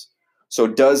else. So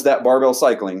does that barbell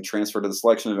cycling transfer to the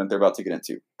selection event they're about to get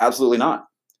into? Absolutely not.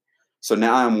 So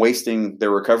now I'm wasting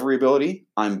their recovery ability.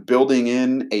 I'm building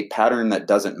in a pattern that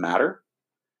doesn't matter.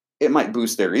 It might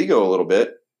boost their ego a little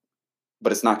bit,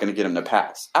 but it's not going to get them to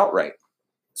pass outright.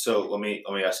 So let me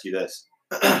ask you this.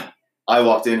 I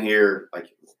walked in here like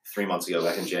 3 months ago,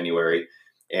 back in January,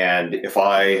 and if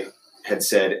I had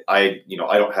said, I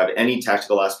don't have any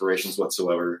tactical aspirations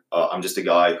whatsoever. I'm just a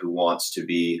guy who wants to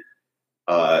be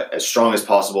as strong as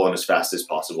possible and as fast as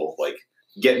possible. Like,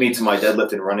 get me to my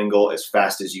deadlift and running goal as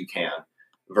fast as you can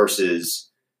versus,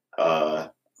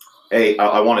 hey,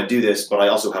 I want to do this, but I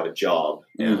also have a job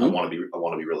and I want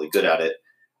to be really good at it.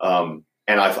 And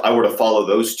if I were to follow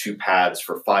those two paths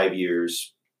for 5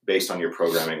 years based on your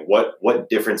programming, what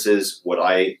differences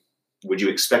would you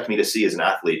expect me to see as an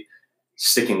athlete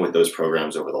sticking with those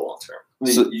programs over the long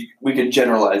term? We could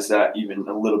generalize that even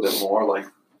a little bit more, like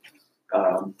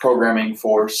programming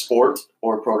for sport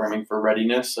or programming for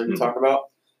readiness, like we talk about.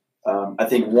 I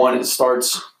think one, it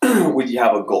starts with you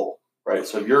have a goal, right?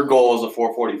 So if your goal is a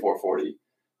 440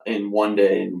 in one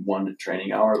day in one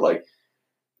training hour, like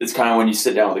it's kind of when you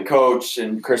sit down with a coach,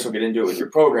 and Chris will get into it with your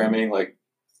programming, like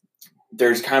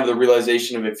there's kind of the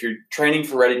realization of if you're training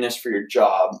for readiness for your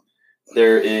job,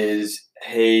 there is,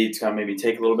 hey, it's going to maybe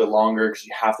take a little bit longer because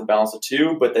you have to balance the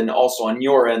two. But then also on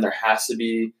your end, there has to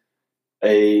be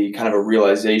a kind of a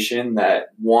realization that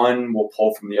one will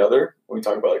pull from the other. When we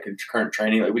talk about like concurrent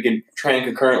training, like we can train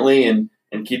concurrently and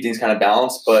keep things kind of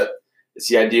balanced. But it's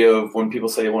the idea of when people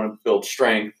say they want to build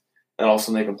strength, and all of a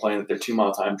sudden they complain that their 2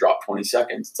 mile time dropped 20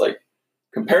 seconds. It's like,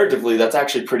 comparatively, that's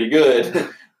actually pretty good.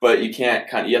 But you have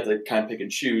to kind of pick and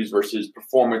choose versus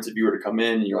performance. If you were to come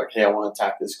in and you're like, hey, I want to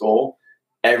attack this goal,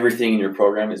 everything in your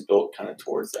program is built kind of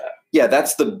towards that. Yeah,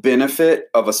 that's the benefit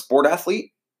of a sport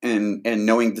athlete and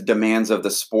knowing the demands of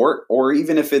the sport, or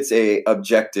even if it's a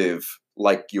objective,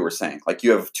 like you were saying, like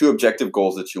you have two objective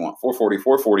goals that you want,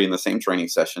 440 in the same training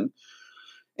session.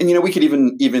 And, we could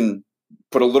even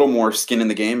put a little more skin in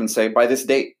the game and say by this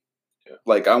date. Yeah.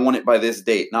 Like I want it by this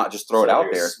date, not just throw it out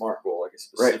there. A smart goal, like a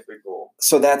specific goal.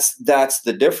 So that's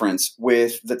the difference.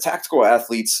 With the tactical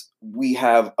athletes, we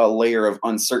have a layer of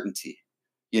uncertainty.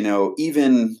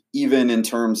 Even in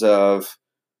terms of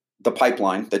the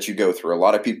pipeline that you go through, a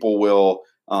lot of people will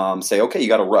say, okay, you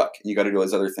got to ruck and you got to do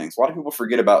those other things. A lot of people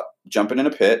forget about jumping in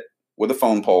a pit with a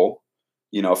phone pole,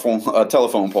 a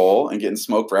telephone pole, and getting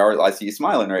smoked for hours. I see you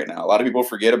smiling right now. A lot of people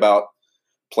forget about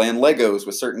playing Legos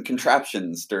with certain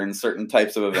contraptions during certain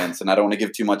types of events. And I don't want to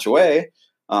give too much away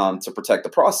to protect the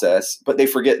process, but they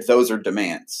forget those are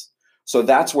demands. So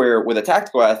that's where with a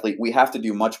tactical athlete, we have to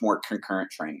do much more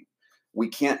concurrent training. We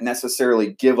can't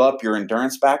necessarily give up your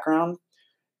endurance background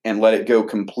and let it go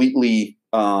completely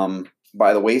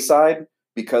by the wayside,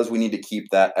 because we need to keep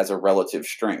that as a relative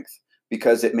strength,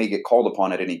 because it may get called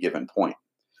upon at any given point.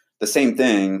 The same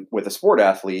thing with a sport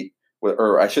athlete,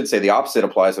 or I should say the opposite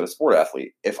applies with a sport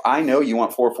athlete. If I know you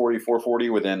want 440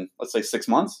 within, let's say, 6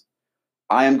 months,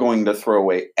 I am going to throw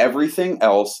away everything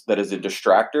else that is a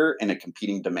distractor and a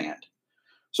competing demand.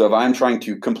 So if I'm trying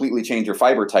to completely change your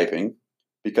fiber typing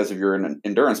because of your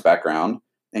endurance background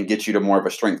and get you to more of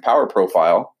a strength power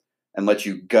profile and let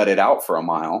you gut it out for a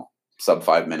mile, sub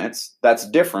 5 minutes, that's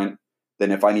different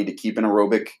than if I need to keep an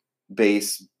aerobic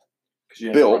base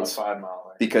built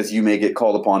because you may get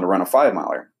called upon to run a 5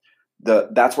 miler.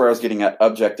 That's where I was getting at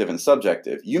objective and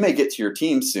subjective. You may get to your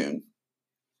team soon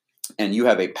and you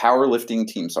have a powerlifting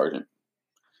team sergeant,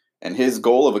 and his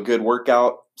goal of a good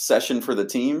workout session for the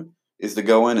team is to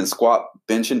go in and squat,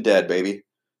 bench, and dead, baby.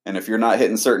 And if you're not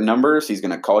hitting certain numbers, he's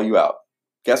going to call you out.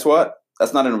 Guess what?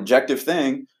 That's not an objective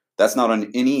thing. That's not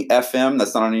on any FM.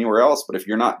 That's not on anywhere else. But if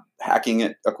you're not hacking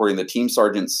it according to team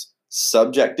sergeant's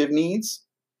subjective needs,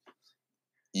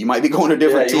 you might be going to a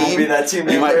different team.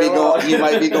 You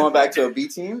might be going back to a B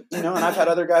team. And I've had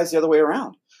other guys the other way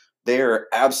around. They are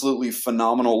absolutely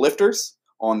phenomenal lifters.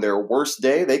 On their worst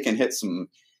day, they can hit some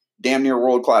damn near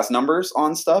world-class numbers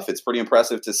on stuff. It's pretty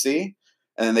impressive to see.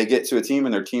 And then they get to a team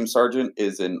and their team sergeant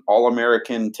is an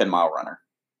all-American 10-mile runner.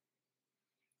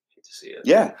 Hate to see it.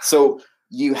 Yeah. So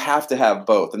you have to have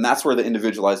both. And that's where the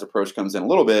individualized approach comes in a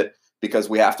little bit, because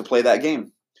we have to play that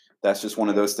game. That's just one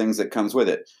of those things that comes with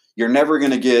it. You're never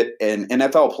going to get an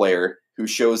NFL player who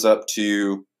shows up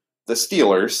to the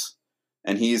Steelers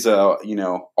and he's a,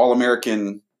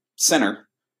 all-American center.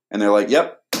 And they're like,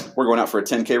 yep, we're going out for a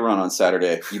 10K run on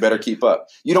Saturday. You better keep up.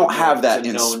 You don't have that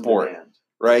in sport,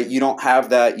 right? You don't have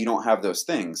that. You don't have those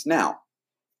things. Now,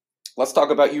 let's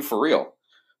talk about you for real.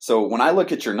 So when I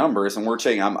look at your numbers and we're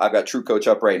checking, I've got True Coach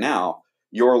up right now.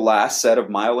 your last set of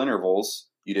mile intervals,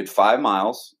 you did 5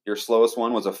 miles. Your slowest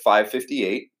one was a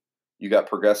 5:58. You got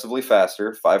progressively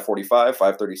faster, 5:45,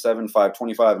 5:37,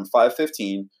 5:25, and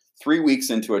 5:15, 3 weeks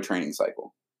into a training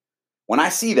cycle. When I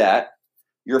see that,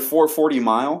 your 440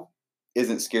 mile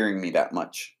isn't scaring me that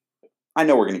much. I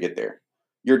know we're going to get there.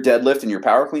 Your deadlift and your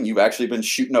power clean, you've actually been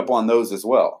shooting up on those as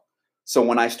well. So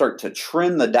when I start to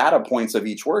trim the data points of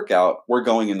each workout, we're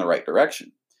going in the right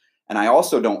direction. And I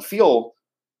also don't feel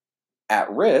at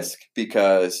risk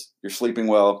because you're sleeping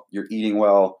well, you're eating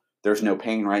well, there's no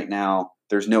pain right now,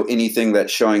 there's no anything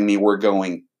that's showing me we're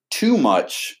going too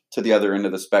much to the other end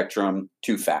of the spectrum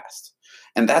too fast.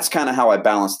 And that's kind of how I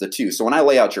balance the two. So when I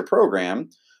lay out your program,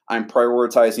 I'm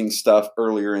prioritizing stuff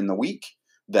earlier in the week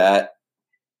that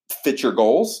fit your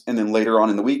goals. And then later on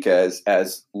in the week,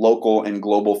 as local and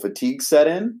global fatigue set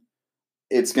in,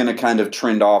 it's going to kind of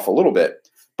trend off a little bit.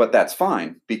 But that's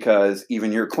fine because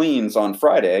even your cleans on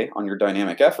Friday on your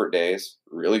dynamic effort days,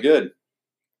 really good.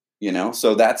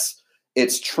 So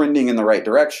it's trending in the right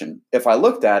direction. If I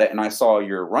looked at it and I saw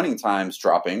your running times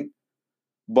dropping,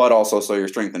 but also saw your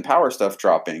strength and power stuff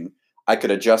dropping, I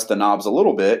could adjust the knobs a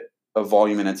little bit of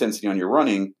volume and intensity on your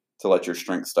running to let your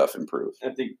strength stuff improve.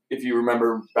 I think if you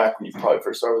remember back when you probably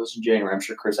first started with this in January, I'm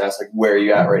sure Chris asked, like, where are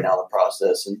you at right now in the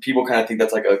process? And people kind of think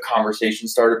that's like a conversation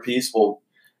starter piece. Well,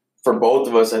 for both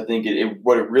of us, I think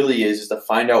what it really is to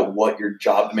find out what your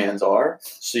job demands are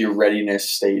so your readiness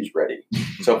stays ready.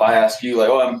 So if I ask you,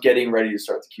 like, I'm getting ready to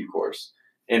start the Q course,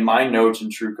 in my notes in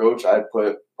True Coach, I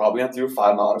put probably have to do a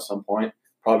 5 mile at some point,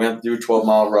 probably have to do a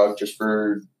 12-mile ruck just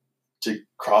to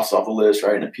cross off the list,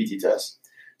 right, in a PT test.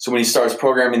 So when he starts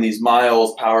programming these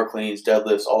miles, power cleans,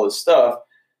 deadlifts, all this stuff,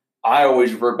 I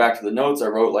always revert back to the notes I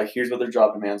wrote, like, here's what their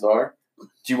job demands are.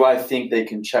 Do I think they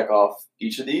can check off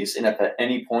each of these? And if at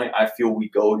any point I feel we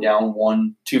go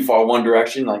down too far one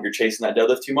direction, like you're chasing that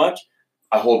deadlift too much,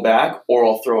 I hold back, or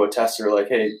I'll throw a tester like,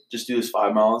 hey, just do this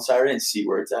 5 mile on Saturday and see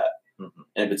where it's at. Mm-hmm.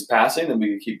 And if it's passing, then we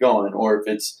can keep going. Or if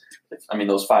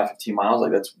those 5:15 miles,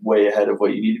 like that's way ahead of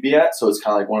what you need to be at. So it's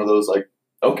kind of like one of those, like,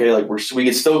 okay, like we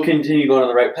can still continue going on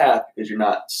the right path because you're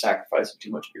not sacrificing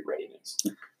too much of your readiness.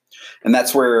 And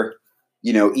that's where,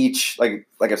 each, like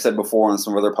I've said before on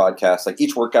some other podcasts, like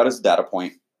each workout is a data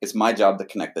point. It's my job to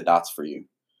connect the dots for you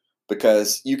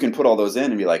because you can put all those in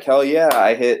and be like, hell yeah,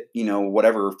 I hit,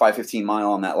 whatever 5:15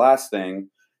 mile on that last thing.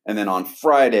 And then on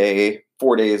Friday,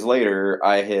 4 days later,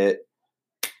 I hit,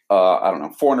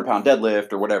 400 pound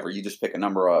deadlift or whatever. You just pick a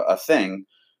number, a thing.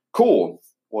 Cool.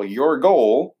 Well, your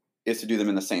goal is to do them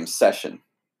in the same session.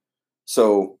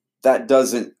 So that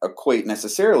doesn't equate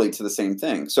necessarily to the same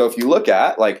thing. So if you look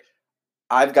at, like,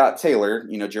 I've got Taylor,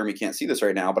 Jeremy can't see this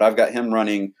right now, but I've got him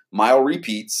running mile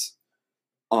repeats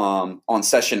on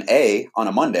session A on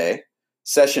a Monday.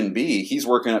 Session B, he's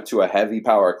working up to a heavy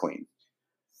power clean.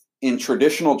 In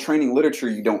traditional training literature,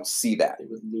 you don't see that. They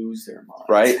would lose their mind.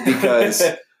 Right?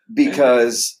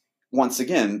 Because once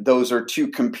again, those are two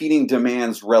competing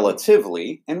demands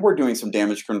relatively, and we're doing some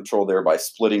damage control there by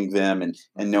splitting them and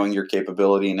knowing your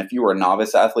capability. And if you were a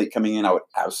novice athlete coming in, I would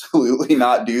absolutely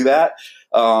not do that.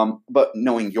 But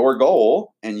knowing your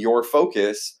goal and your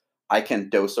focus, I can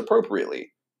dose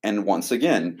appropriately. And once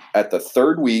again, at the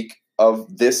 3rd week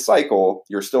of this cycle,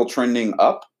 you're still trending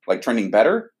up, like trending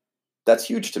better. That's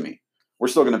huge to me. We're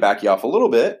still going to back you off a little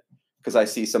bit, because I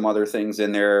see some other things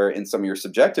in there in some of your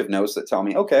subjective notes that tell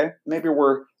me, okay, maybe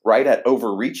we're right at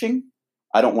overreaching.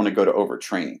 I don't want to go to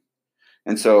overtraining.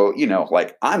 And so,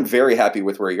 I'm very happy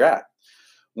with where you're at.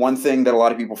 One thing that a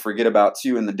lot of people forget about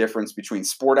too, and the difference between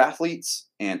sport athletes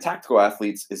and tactical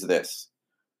athletes is this.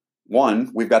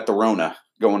 One, we've got the Rona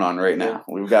going on right now.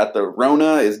 We've got the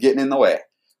Rona is getting in the way.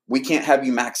 We can't have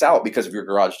you max out because of your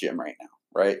garage gym right now,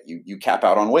 right? You cap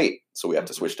out on weight. So we have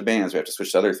to switch to bands. We have to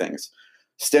switch to other things.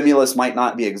 Stimulus might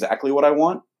not be exactly what I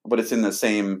want, but it's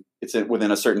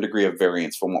within a certain degree of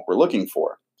variance from what we're looking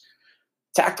for.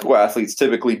 Tactical athletes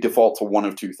typically default to one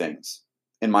of two things,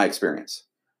 in my experience.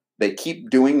 They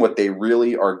keep doing what they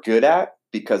really are good at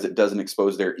because it doesn't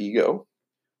expose their ego,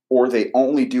 or they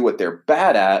only do what they're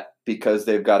bad at because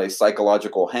they've got a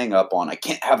psychological hang up on, I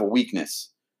can't have a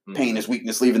weakness. Pain is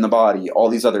weakness leaving the body. All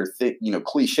these other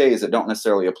cliches that don't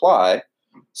necessarily apply.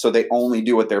 So they only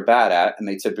do what they're bad at, and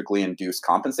they typically induce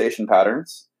compensation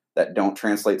patterns that don't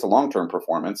translate to long-term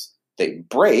performance. They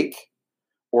break,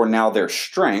 or now their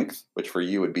strength, which for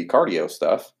you would be cardio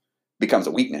stuff, becomes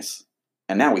a weakness.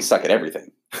 And now we suck at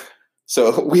everything.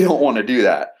 So we don't want to do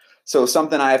that. So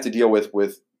something I have to deal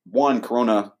with one,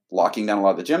 Corona locking down a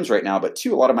lot of the gyms right now, but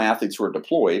two, a lot of my athletes who are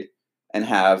deployed and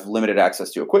have limited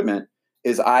access to equipment,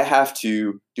 is I have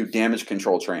to do damage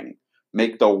control training.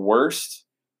 Make the worst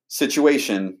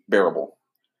situation bearable.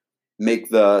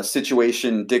 make the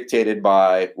situation dictated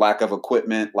by lack of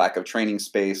equipment, lack of training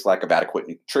space, lack of adequate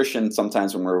nutrition.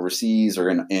 Sometimes when we're overseas or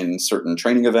in certain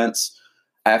training events,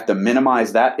 I have to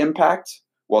minimize that impact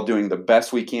while doing the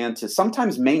best we can to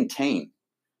sometimes maintain,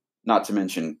 not to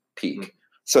mention peak. Mm-hmm.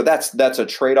 So that's a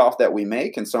trade-off that we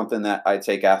make, and something that I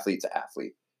take athlete to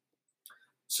athlete.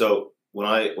 So when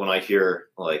I hear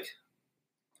like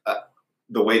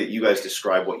the way that you guys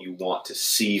describe what you want to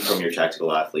see from your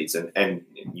tactical athletes, and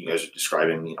you guys are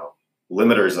describing, you know,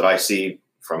 limiters that I see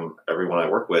from everyone I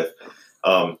work with,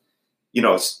 you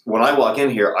know, when I walk in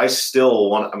here, I still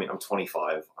want, I mean, I'm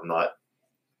 25. I'm not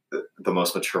the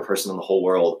most mature person in the whole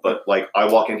world, but like I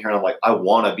walk in here and I'm like, I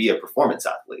want to be a performance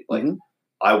athlete. Like mm-hmm.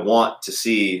 I want to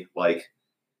see like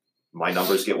my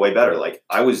numbers get way better. Like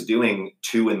I was doing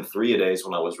 2 and 3 a days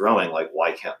when I was rowing. Like,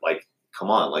 why can't, like, come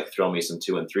on, like throw me some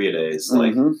 2 and 3 a days.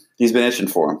 Like mm-hmm. He's been itching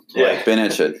for him. Yeah. Like, been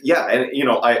itching. Yeah. And you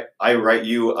know, I write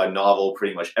you a novel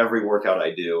pretty much every workout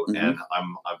I do. Mm-hmm. And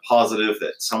I'm positive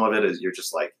that some of it is, you're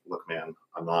just like, look, man,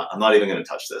 I'm not even going to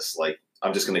touch this. Like,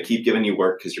 I'm just going to keep giving you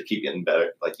work because you keep getting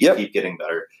better. Like you keep getting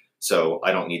better. So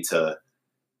I don't need to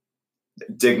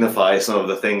dignify some of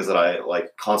the things that I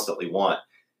like constantly want.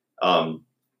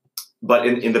 But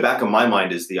in the back of my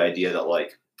mind is the idea that,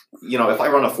 like, you know, if I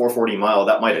run a 440 mile,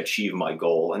 that might achieve my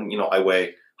goal. And, you know, I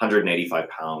weigh 185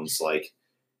 pounds. Like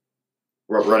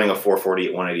running a 440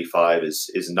 at 185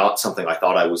 is not something I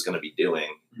thought I was going to be doing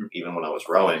even when I was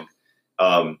rowing.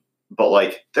 But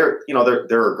like there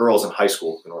are girls in high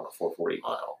school who can run a 440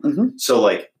 mile. Mm-hmm. So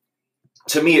like,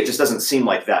 to me, it just doesn't seem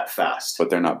like that fast. But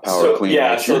they're not power clean.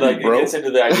 Yeah, so that gets into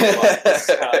the idea. Like, this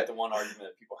is kind of like the one argument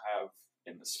that people have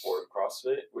in the sport of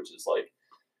CrossFit, which is like,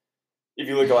 if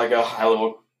you look at like a high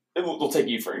level, we'll take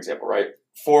you for example, right?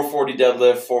 440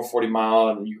 deadlift, 440 mile,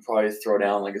 and you could probably throw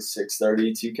down like a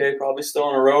 630 2K probably still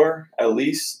on a rower at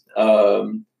least.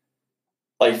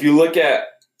 Like if you look at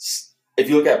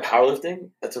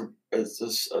powerlifting, it's an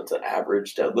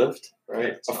average deadlift,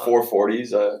 right? A 440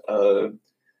 is a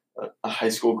high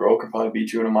school girl could probably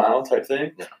beat you in a mile type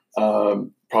thing. Yeah.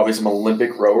 Probably some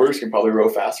Olympic rowers can probably row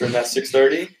faster than that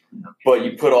 630. But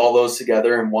you put all those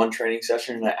together in one training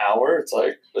session in an hour, it's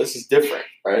like, this is different,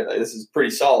 right? Like, this is pretty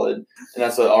solid. And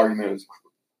that's the argument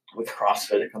with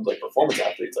CrossFit. It comes like performance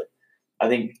athletes. Like, I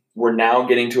think we're now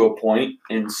getting to a point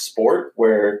in sport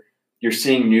where you're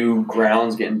seeing new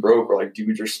grounds getting broke, where like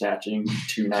dudes are snatching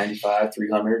 295,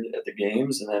 300 at the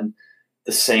games, and then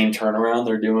the same turnaround,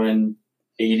 they're doing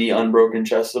 80 unbroken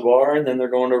chest to bar, and then they're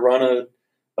going to run a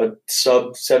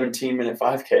sub 17-minute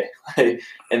 5K.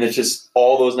 And it's just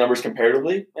all those numbers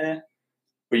comparatively,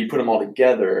 but you put them all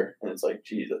together, and it's like,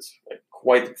 geez, that's like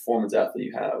quite the performance athlete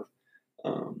you have.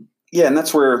 Yeah, and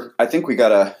that's where I think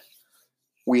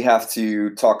we have to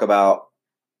talk about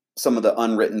some of the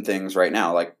unwritten things right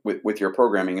now, like with your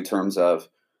programming, in terms of,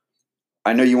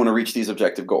 I know you want to reach these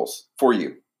objective goals for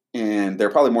you. And they're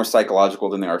probably more psychological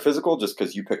than they are physical, just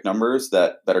because you pick numbers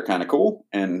that are kind of cool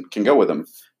and can go with them.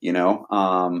 You know,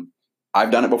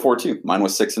 I've done it before too. Mine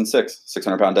was 6 and 6,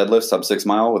 600-pound deadlift, sub 6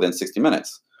 mile within 60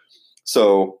 minutes.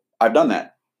 So I've done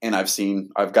that, and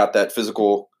I've got that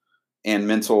physical and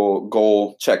mental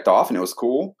goal checked off, and it was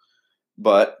cool.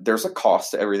 But there's a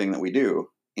cost to everything that we do.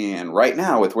 And right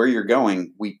now, with where you're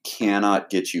going, we cannot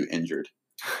get you injured,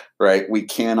 right? We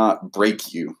cannot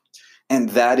break you. And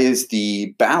that is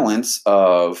the balance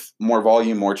of more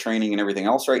volume, more training, and everything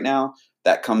else right now.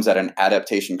 That comes at an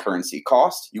adaptation currency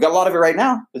cost. You got a lot of it right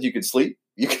now, because you can sleep.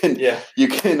 You can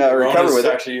recover with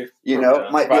it. You know,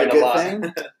 might be a good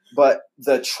thing. But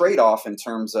the trade-off in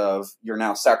terms of, you're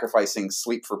now sacrificing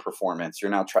sleep for performance. You're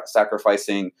now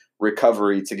sacrificing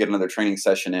recovery to get another training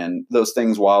session in. Those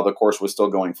things while the course was still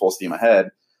going full steam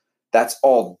ahead. That's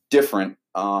all different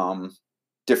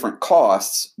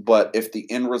costs. But if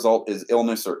the end result is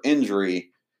illness or injury,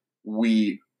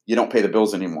 you don't pay the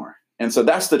bills anymore. And so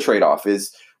that's the trade-off.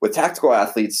 Is with tactical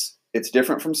athletes, it's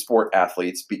different from sport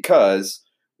athletes, because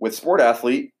with sport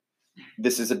athlete,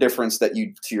 this is a difference that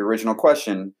to your original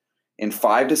question, in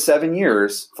 5 to 7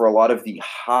 years for a lot of the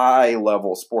high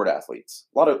level sport athletes,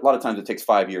 a lot of times it takes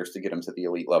 5 years to get them to the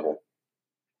elite level.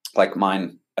 Like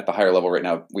mine at the higher level right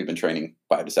now, we've been training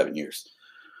 5 to 7 years.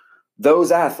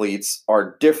 Those athletes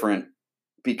are different,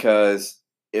 because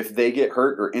if they get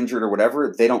hurt or injured or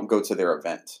whatever, they don't go to their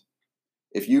event.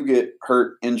 If you get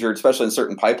hurt, injured, especially in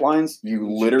certain pipelines, you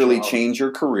literally change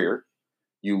your career.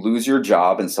 You lose your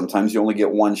job, and sometimes you only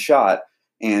get one shot,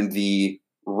 and the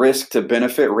risk to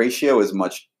benefit ratio is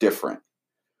much different.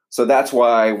 So that's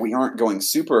why we aren't going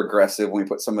super aggressive when we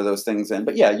put some of those things in.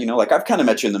 But yeah, you know, like I've kind of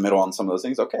met you in the middle on some of those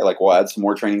things. Okay, like we'll add some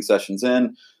more training sessions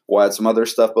in, we'll add some other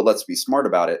stuff, but let's be smart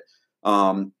about it.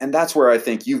 And that's where I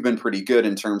think you've been pretty good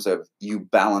in terms of you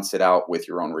balance it out with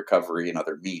your own recovery and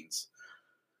other means.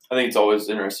 I think it's always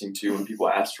interesting too when people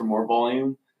ask for more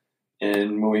volume,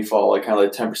 and when we follow like kind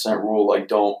of the 10% rule, like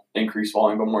don't increase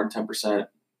volume by more than 10%,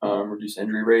 reduce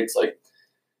injury rates. Like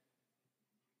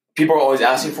people are always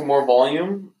asking for more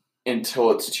volume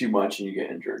until it's too much and you get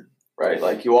injured, right?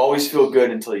 Like you always feel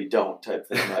good until you don't, type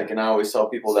thing. Like, and I always tell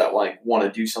people that like want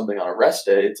to do something on a rest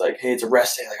day. It's like, hey, it's a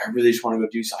rest day. Like I really just want to go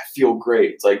do something. I feel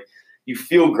great. It's like you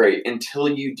feel great until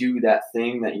you do that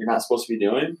thing that you're not supposed to be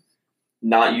doing,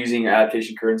 not using your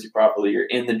adaptation currency properly. You're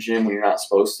in the gym when you're not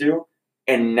supposed to.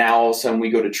 And now all of a sudden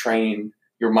we go to train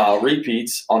your mile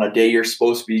repeats on a day you're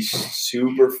supposed to be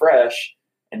super fresh.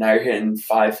 And now you're hitting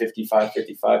 550,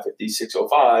 550, 550,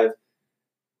 605.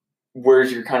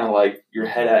 Where's your kind of like your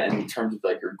head at in terms of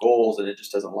like your goals, and it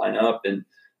just doesn't line up. And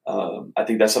I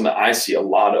think that's something I see a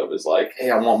lot of is like, hey,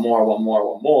 I want more, I want more, I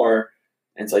want more.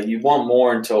 And it's like you want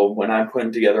more until when I'm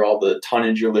putting together all the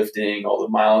tonnage you're lifting, all the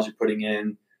miles you're putting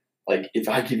in, like if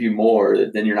I give you more,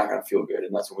 then you're not going to feel good.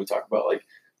 And that's when we talk about like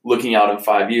looking out in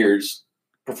 5 years.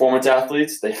 Performance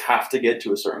athletes, they have to get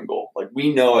to a certain goal. Like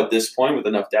we know at this point with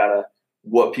enough data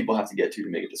what people have to get to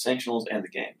make it to sanctionals and the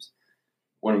games.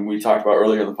 When we talked about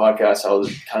earlier in the podcast how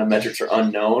the kind of metrics are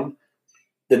unknown,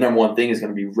 the number one thing is going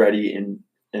to be ready and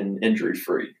injury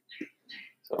free.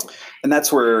 So, and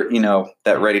that's where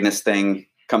that readiness thing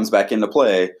comes back into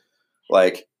play.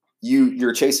 Like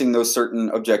you're chasing those certain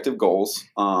objective goals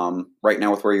right now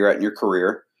with where you're at in your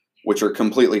career, which are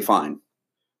completely fine.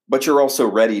 But you're also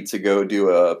ready to go do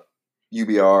a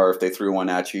UBR if they threw one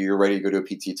at you. You're ready to go do a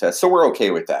PT test. So we're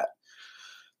okay with that.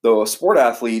 Though sport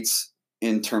athletes,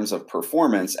 in terms of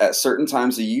performance, at certain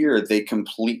times a year, they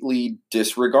completely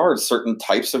disregard certain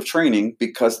types of training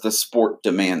because the sport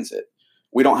demands it.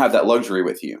 We don't have that luxury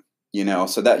with you,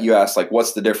 so that you ask, like,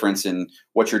 what's the difference in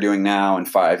what you're doing now in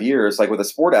 5 years? Like with a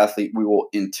sport athlete, we will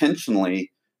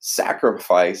intentionally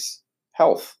sacrifice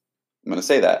health. I'm going to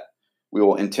say that. We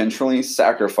will intentionally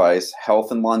sacrifice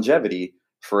health and longevity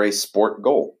for a sport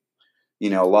goal. A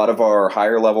lot of our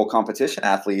higher level competition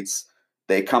athletes,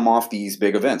 they come off these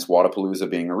big events, Wadapalooza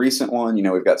being a recent one.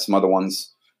 We've got some other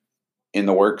ones in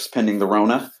the works pending the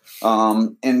Rona.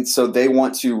 And so they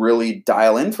want to really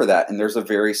dial in for that. And there's a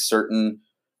very certain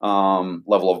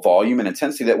level of volume and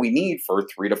intensity that we need for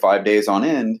 3 to 5 days on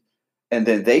end. And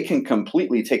then they can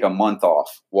completely take a month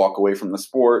off, walk away from the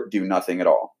sport, do nothing at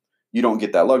all. You don't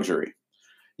get that luxury.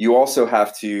 You also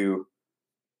have to,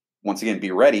 once again,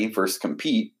 be ready versus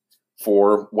compete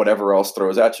for whatever else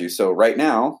throws at you. So right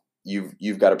now,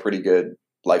 you've got a pretty good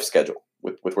life schedule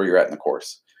with where you're at in the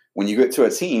course. When you get to a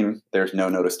team, there's no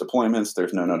notice deployments,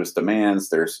 there's no notice demands,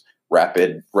 there's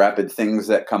rapid things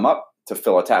that come up to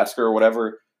fill a task or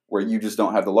whatever, where you just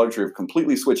don't have the luxury of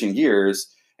completely switching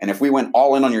gears. And if we went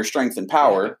all in on your strength and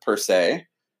power per se,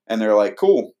 and they're like,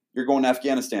 cool, you're going to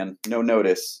Afghanistan, no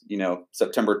notice,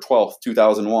 September 12th,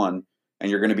 2001,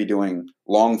 and you're going to be doing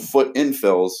long foot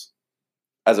infills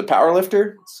as a power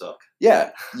lifter, suck.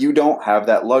 Yeah, you don't have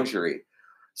that luxury.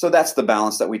 So that's the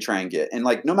balance that we try and get. And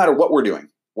like, no matter what we're doing,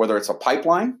 whether it's a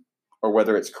pipeline or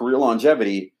whether it's career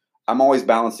longevity, I'm always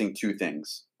balancing two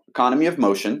things: economy of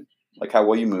motion, like how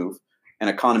well you move, and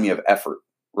economy of effort,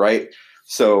 right?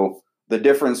 So the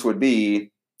difference would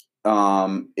be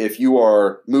if you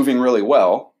are moving really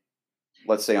well,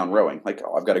 let's say on rowing, like,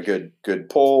 oh, I've got a good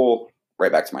pull,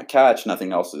 right back to my catch,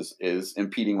 nothing else is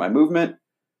impeding my movement,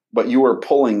 but you are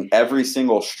pulling every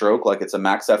single stroke like it's a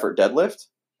max effort deadlift,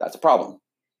 that's a problem,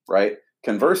 right?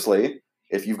 Conversely,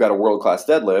 if you've got a world-class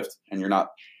deadlift and you're not,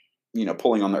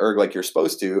 pulling on the erg like you're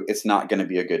supposed to, it's not going to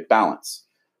be a good balance.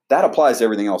 That applies to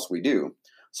everything else we do.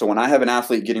 So when I have an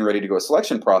athlete getting ready to go a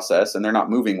selection process and they're not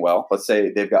moving well, let's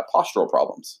say they've got postural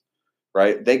problems,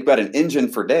 right? They've got an engine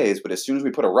for days, but as soon as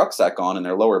we put a rucksack on and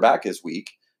their lower back is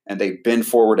weak, and they bend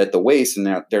forward at the waist,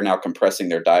 and they're now compressing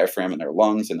their diaphragm and their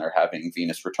lungs, and they're having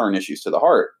venous return issues to the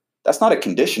heart. That's not a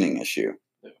conditioning issue.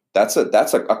 That's an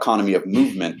economy of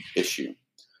movement issue.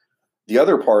 The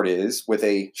other part is with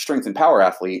a strength and power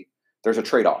athlete, there's a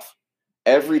trade-off.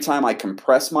 Every time I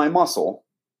compress my muscle,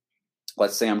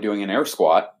 let's say I'm doing an air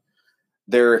squat,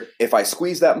 if I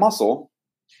squeeze that muscle,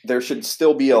 there should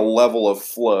still be a level of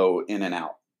flow in and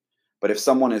out. But if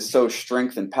someone is so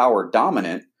strength and power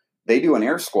dominant, they do an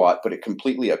air squat, but it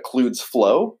completely occludes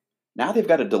flow. Now they've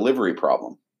got a delivery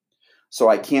problem. So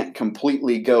I can't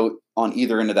completely go on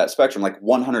either end of that spectrum, like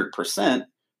 100%,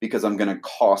 because I'm going to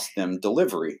cost them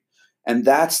delivery. And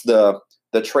that's the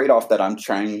trade-off that I'm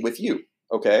trying with you.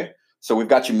 Okay. So we've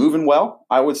got you moving well.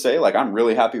 I would say, like, I'm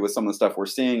really happy with some of the stuff we're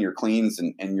seeing. Your cleans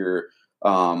and your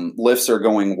lifts are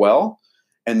going well.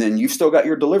 and then you've still got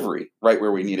your delivery right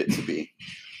where we need it to be.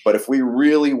 But if we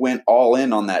really went all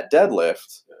in on that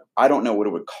deadlift, I don't know what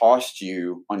it would cost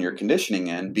you on your conditioning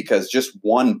end, because just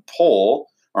one pull,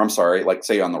 or I'm sorry, like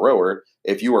say on the rower,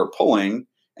 if you are pulling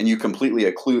and you completely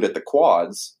occlude at the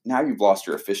quads, now you've lost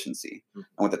your efficiency. And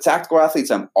with the tactical athletes,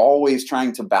 I'm always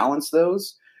trying to balance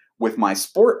those. With my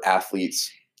sport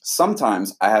athletes,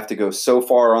 sometimes I have to go so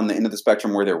far on the end of the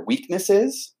spectrum where their weakness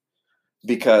is,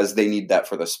 because they need that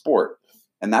for the sport.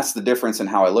 And that's the difference in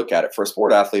how I look at it. For a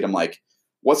sport athlete, I'm like,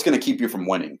 what's going to keep you from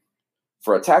winning?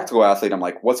 For a tactical athlete, I'm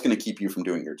like, what's going to keep you from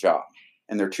doing your job?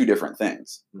 And they're two different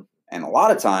things. And a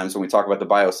lot of times when we talk about the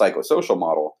biopsychosocial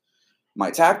model, my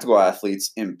tactical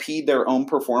athletes impede their own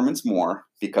performance more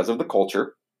because of the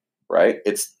culture, right?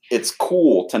 It's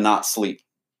cool to not sleep.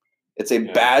 It's a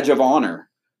badge of honor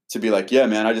to be like, yeah,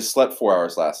 man, I just slept 4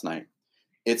 hours last night.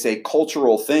 It's a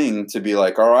cultural thing to be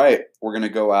like, all right, we're going to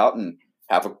go out and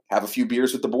have a few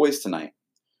beers with the boys tonight.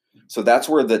 So that's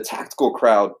where the tactical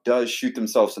crowd does shoot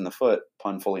themselves in the foot,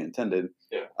 pun fully intended,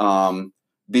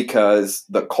 because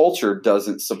the culture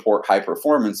doesn't support high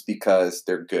performance because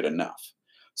they're good enough.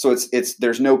 So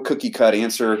there's no cookie cut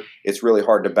answer. It's really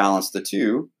hard to balance the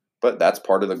two, but that's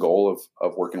part of the goal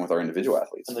of working with our individual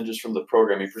athletes. And then just from the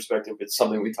programming perspective, it's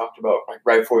something we talked about like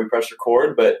right before we press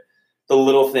record, but the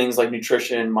little things like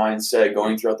nutrition, mindset,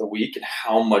 going throughout the week, and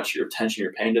how much your attention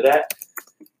you're paying to that.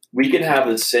 We can have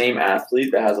the same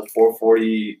athlete that has a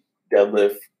 440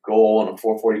 deadlift goal and a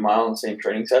 440 mile in the same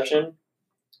training session.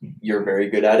 You're very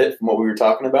good at it from what we were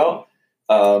talking about.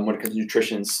 When it comes to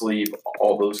nutrition, sleep,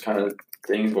 all those kind of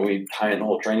things, when we tie in the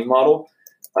whole training model,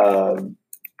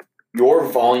 your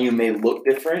volume may look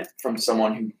different from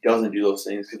someone who doesn't do those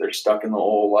things because they're stuck in the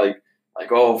old, like,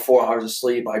 4 hours of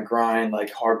sleep, I grind,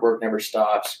 like hard work never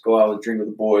stops, go out and drink with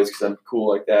the boys because I'm cool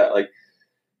like that. Like,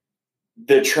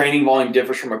 the training volume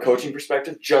differs from a coaching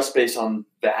perspective just based on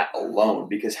that alone,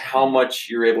 because how much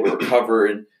you're able to recover.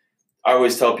 And I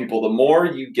always tell people, the more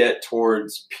you get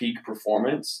towards peak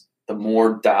performance, the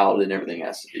more dialed in everything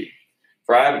has to be.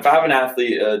 If I have an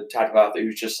athlete, a tactical athlete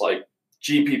who's just like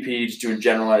GPP, just doing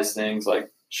generalized things, like,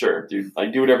 sure, dude,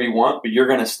 like do whatever you want, but you're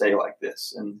going to stay like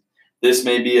this. And this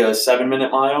may be a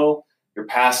 7-minute mile, you're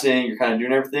passing, you're kind of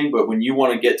doing everything. But when you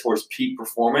want to get towards peak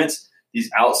performance, these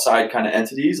outside kind of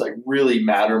entities like really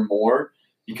matter more,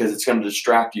 because it's going to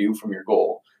distract you from your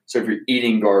goal. So if you're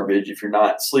eating garbage, if you're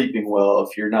not sleeping well,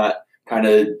 if you're not kind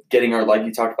of getting like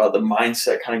you talked about, the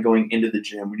mindset kind of going into the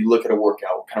gym, when you look at a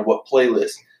workout, kind of what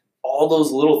playlist, all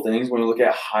those little things, when you look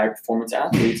at high performance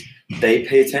athletes, they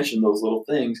pay attention to those little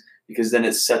things, because then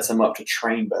it sets them up to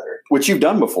train better. Which you've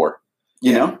done before.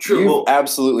 You know, true. You've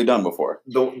absolutely done before.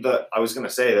 I was going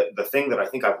to say that the thing that I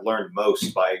think I've learned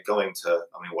most by going to,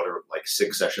 what are like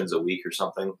 6 sessions a week or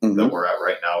something that we're at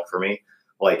right now for me,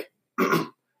 like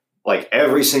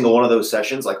every single one of those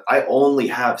sessions, like I only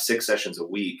have 6 sessions a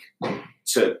week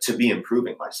to be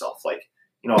improving myself. Like,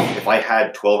 if I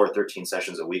had 12 or 13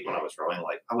 sessions a week when I was rowing,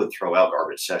 like I would throw out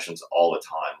garbage sessions all the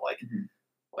time. Like,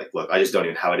 look, I just don't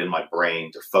even have it in my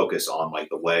brain to focus on like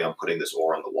the way I'm putting this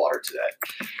oar in the water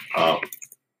today.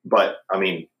 But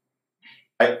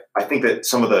I think that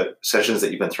some of the sessions that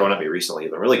you've been throwing at me recently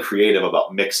have been really creative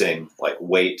about mixing like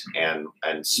weight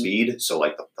and speed. So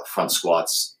like the front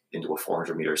squats into a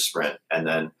 400 meter sprint, and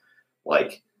then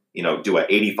like, do a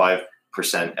 85%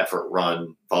 effort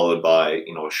run followed by,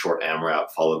 a short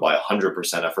AMRAP followed by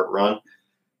 100% effort run.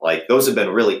 Like those have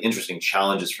been really interesting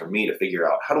challenges for me to figure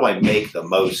out, how do I make the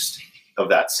most of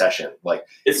that session? Like,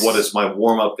 what is my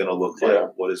warm up going to look like? Yeah.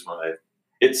 What is my...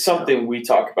 It's something we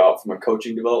talk about from a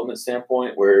coaching development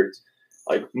standpoint, where it's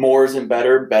like more isn't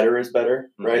better, better is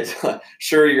better, right?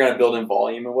 Sure, you're going to build in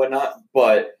volume and whatnot,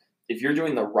 but if you're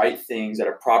doing the right things at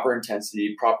a proper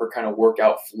intensity, proper kind of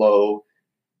workout flow,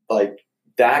 like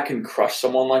that can crush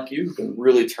someone like you, who can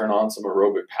really turn on some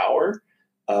aerobic power,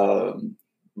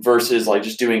 versus like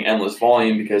just doing endless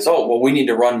volume because, we need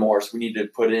to run more, so we need to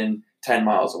put in 10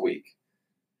 miles a week.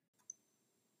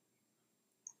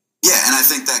 Yeah, and I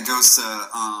think that goes to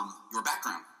your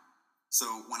background. So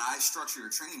when I structure your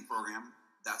training program,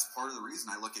 that's part of the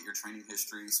reason I look at your training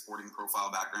history, sporting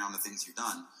profile, background, the things you've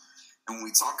done. And when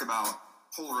we talk about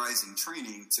polarizing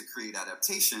training to create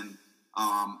adaptation,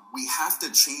 we have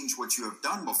to change what you have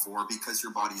done before, because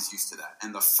your body is used to that.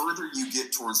 And the further you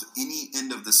get towards any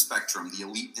end of the spectrum, the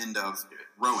elite end of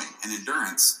rowing and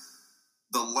endurance,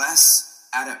 the less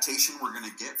adaptation we're going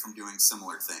to get from doing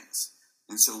similar things.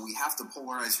 And so we have to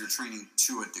polarize your training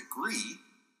to a degree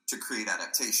to create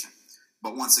adaptation.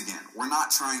 But once again, we're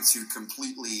not trying to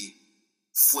completely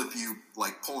flip you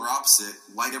like polar opposite,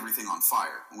 light everything on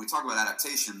fire. When we talk about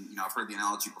adaptation, I've heard the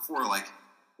analogy before, like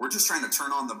we're just trying to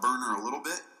turn on the burner a little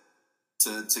bit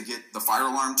to get the fire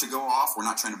alarm to go off. We're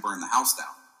not trying to burn the house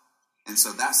down. And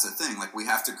so that's the thing. Like, we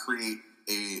have to create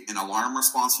an alarm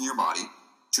response in your body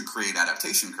to create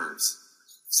adaptation curves.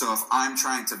 So if I'm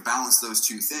trying to balance those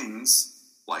two things,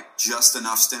 like just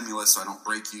enough stimulus so I don't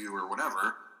break you or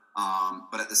whatever,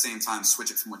 but at the same time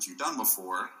switch it from what you've done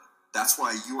before, that's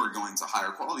why you are going to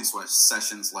higher quality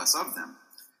sessions, less of them.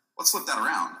 Let's flip that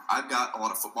around. I've got a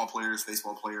lot of football players,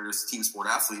 baseball players, team sport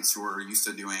athletes who are used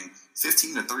to doing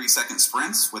 15 to 30 second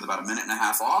sprints with about a minute and a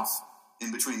half off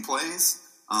in between plays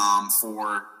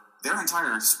for their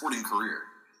entire sporting career.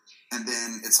 And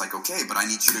then it's like, okay, but I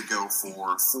need you to go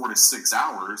for 4 to 6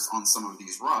 hours on some of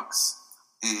these rucks,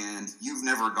 and you've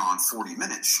never gone 40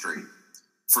 minutes straight.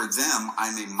 For them,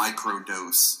 I may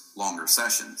microdose longer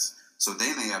sessions. So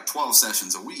they may have 12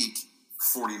 sessions a week,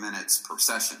 40 minutes per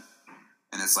session.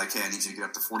 And it's like, hey, I need you to get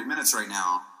up to 40 minutes right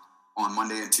now on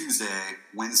Monday and Tuesday.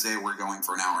 Wednesday, we're going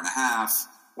for an hour and a half,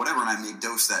 whatever. And I may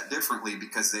dose that differently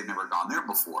because they've never gone there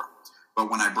before. But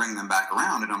when I bring them back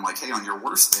around and I'm like, hey, on your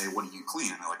worst day, what do you clean?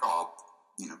 They're like, oh,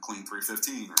 clean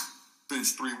 315 or bench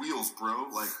 3 wheels, bro.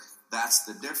 Like, that's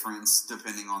the difference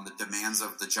depending on the demands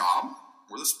of the job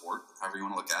or the sport, however you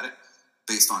want to look at it,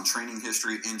 based on training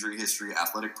history, injury history,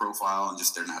 athletic profile, and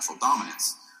just their natural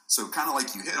dominance. So kind of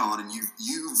like you hit on, and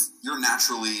you're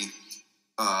naturally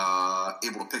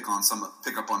able to pick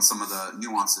up on some of the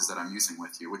nuances that I'm using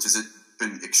with you, which has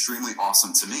been extremely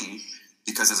awesome to me,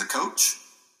 because as a coach,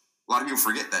 a lot of people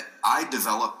forget that I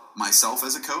develop myself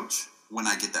as a coach when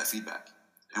I get that feedback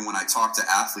and when I talk to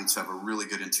athletes who have a really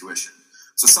good intuition.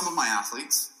 So some of my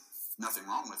athletes, nothing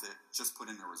wrong with it, just put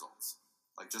in their results.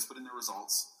 Like, just put in their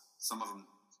results. Some of them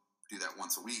do that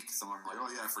once a week. Some of them are like,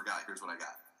 oh yeah, I forgot, here's what I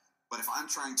got. But if I'm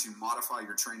trying to modify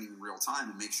your training in real time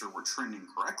and make sure we're trending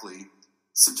correctly,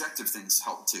 subjective things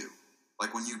help too.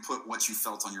 Like when you put what you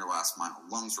felt on your last mile,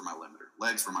 lungs were my limiter,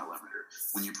 legs were my limiter.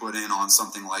 When you put in on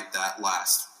something like that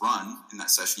last run in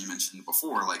that session you mentioned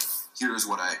before, like, here's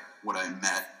what I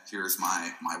met, here's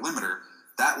my limiter,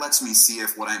 that lets me see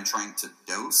if what I'm trying to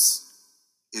dose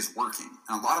is working.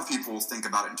 And a lot of people think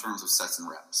about it in terms of sets and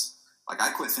reps. Like,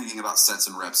 I quit thinking about sets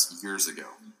and reps years ago,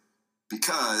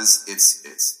 because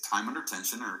it's time under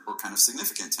tension or kind of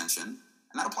significant tension,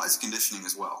 and that applies to conditioning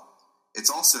as well. It's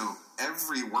also,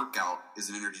 every workout is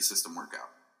an energy system workout,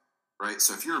 right?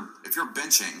 So if you're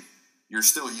benching, you're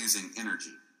still using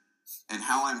energy. And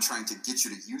how I'm trying to get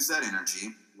you to use that energy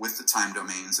with the time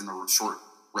domains and the short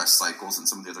rest cycles and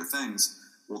some of the other things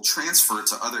will transfer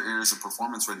to other areas of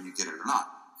performance, whether you get it or not.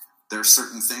 There are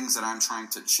certain things that I'm trying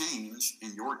to change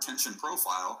in your tension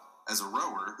profile as a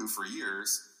rower who for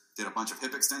years did a bunch of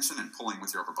hip extension and pulling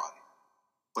with your upper body,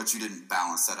 but you didn't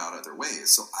balance that out other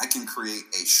ways. So I can create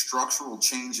a structural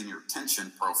change in your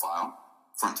tension profile,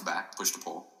 front to back, push to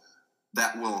pull,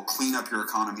 that will clean up your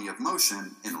economy of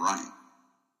motion in running.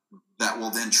 That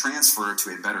will then transfer to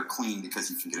a better clean because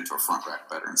you can get into a front rack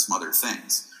better and some other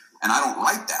things. And I don't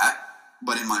write that,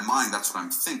 but in my mind, that's what I'm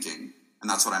thinking, and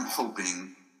that's what I'm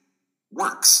hoping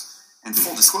works. And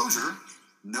full disclosure,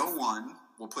 no one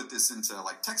will put this into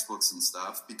like textbooks and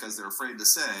stuff because they're afraid to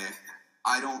say,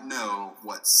 I don't know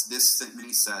what this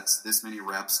many sets, this many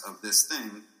reps of this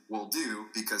thing will do,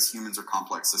 because humans are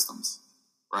complex systems,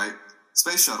 right?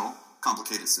 Space Shuttle,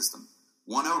 complicated system.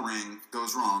 One O-ring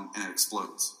goes wrong and it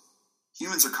explodes.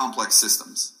 Humans are complex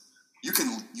systems. You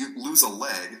lose a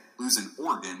leg, lose an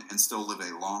organ, and still live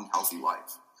a long, healthy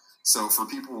life. So for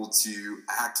people to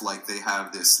act like they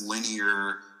have this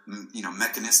linear,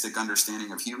 mechanistic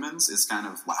understanding of humans is kind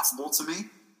of laughable to me.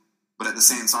 But at the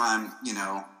same time,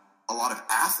 a lot of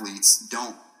athletes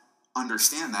don't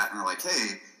understand that and are like,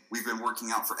 hey, we've been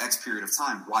working out for X period of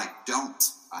time. Why don't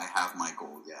I have my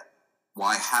goal yet?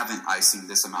 Why haven't I seen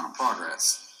this amount of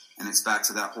progress? And it's back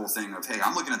to that whole thing of, hey,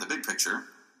 I'm looking at the big picture.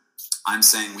 I'm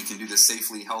saying we can do this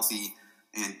safely, healthy,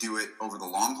 and do it over the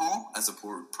long haul, as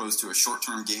opposed to a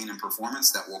short-term gain in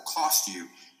performance that will cost you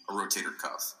a rotator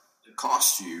cuff,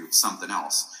 cost you something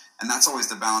else. And that's always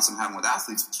the balance I'm having with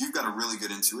athletes. But you've got a really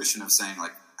good intuition of saying,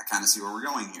 like, I kind of see where we're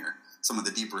going here. Some of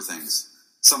the deeper things.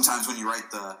 Sometimes when you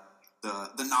write the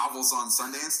novels on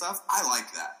Sunday and stuff, I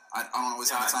like that. I don't always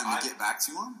have the time to get back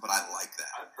to them, but I like that.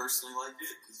 I personally like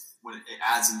it because when it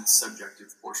adds in the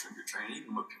subjective portion of your training,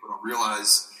 and what people don't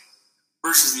realize,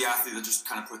 versus the athlete that just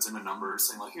kind of puts in a number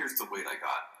saying, like, here's the weight I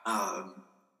got.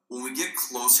 When we get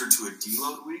closer to a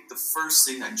deload week, the first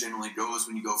thing that generally goes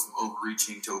when you go from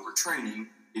overreaching to overtraining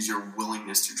is your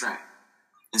willingness to train.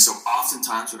 And so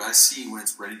oftentimes what I see when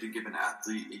it's ready to give an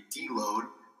athlete a deload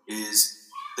is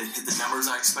they hit the numbers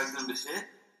I expect them to hit,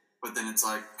 but then it's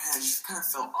like, man, I just kind of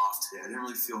felt off today. I didn't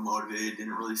really feel motivated.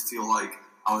 Didn't really feel like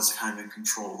I was kind of in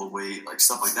control of the weight, like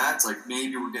stuff like that. It's like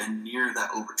maybe we're getting near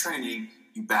that overtraining.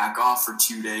 You back off for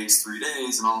 2 days, 3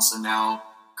 days, and all of a sudden now,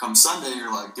 come Sunday,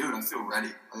 you're like, dude, I feel ready.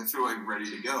 I feel like ready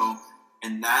to go.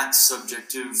 And that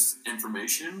subjective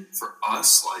information for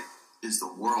us, like, is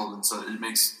the world. And so it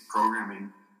makes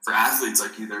programming for athletes,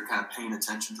 like, either kind of paying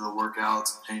attention to the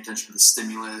workouts, paying attention to the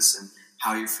stimulus and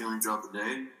how you're feeling throughout the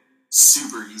day,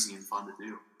 super easy and fun to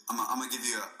do. I'm going to give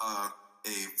you a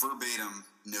verbatim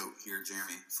note here,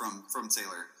 Jeremy, from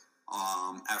Taylor.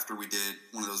 After we did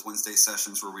one of those Wednesday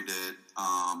sessions where we did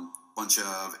a bunch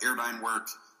of airdyne work,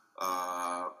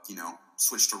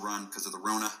 switched to run because of the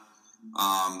Rona.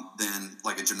 Then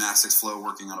like a gymnastics flow,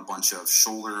 working on a bunch of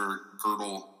shoulder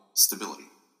girdle stability.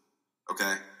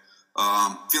 Okay.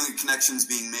 Feeling connections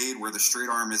being made where the straight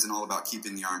arm isn't all about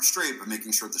keeping the arm straight, but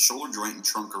making sure the shoulder joint and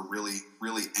trunk are really,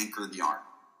 really anchor the arm.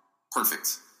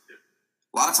 Perfect.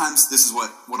 A lot of times this is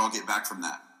what I'll get back from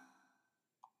that.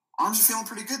 Arms are feeling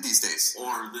pretty good these days.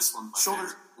 Or this one. Shoulder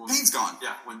pain's gone.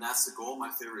 Yeah, when that's the goal, my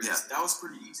favorite is that was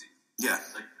pretty easy. Yeah.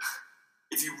 Like,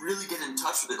 if you really get in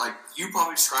touch with it, like you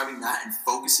probably describing that and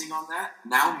focusing on that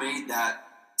now made that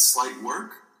slight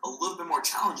work a little bit more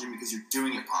challenging because you're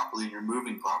doing it properly and you're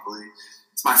moving properly.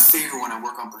 It's my favorite when I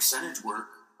work on percentage work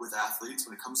with athletes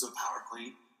when it comes to a power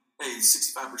clean. Hey,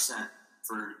 65%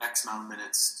 for X amount of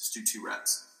minutes, just do 2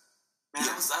 reps. Man,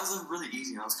 that was really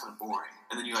easy and that was kind of boring.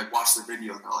 And then you like watch the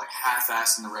video and they're like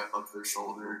half-assing the rep up to their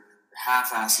shoulder,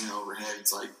 half-assing it overhead.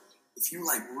 It's like, if you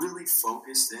like really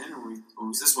focused in,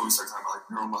 this is when we start talking about like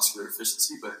neuromuscular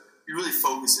efficiency, but if you really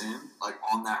focus in like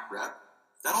on that rep,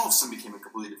 that all of a sudden became a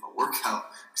completely different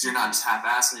workout because you're not just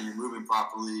half-assing it, you're moving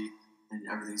properly and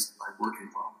everything's like working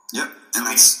well. Yep, and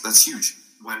that's huge.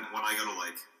 When I go to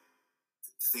like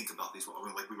think about these,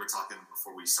 like we were talking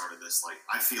before we started this, like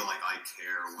I feel like I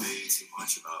care way too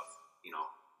much about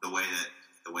the way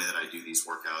that I do these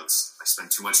workouts. I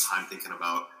spend too much time thinking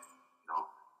about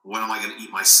when am I going to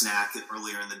eat my snack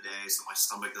earlier in the day so my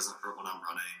stomach doesn't hurt when I'm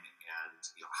running, and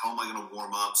how am I going to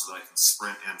warm up so that I can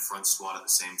sprint and front squat at the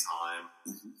same time,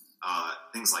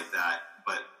 things like that.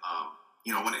 But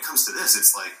when it comes to this,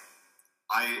 it's like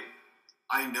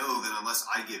I know that unless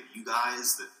I give you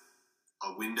guys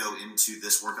a window into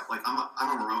this workout, like I'm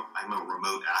a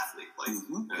remote athlete. Like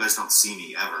you guys don't see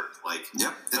me ever. Like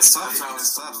it's tough.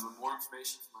 It's tough. The more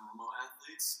information from the remote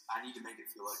athletes, I need to make it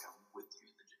feel like I'm with you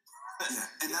in the gym. Yeah,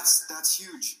 and that's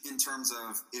huge in terms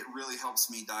of it really helps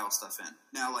me dial stuff in.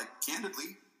 Now, like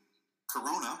candidly,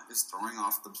 Corona is throwing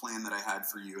off the plan that I had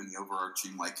for you in the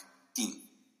overarching theme.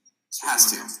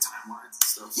 Has to timelines and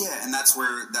stuff. Yeah, and that's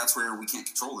where we can't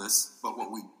control this. But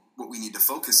what we need to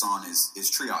focus on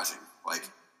is triaging. Like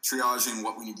triaging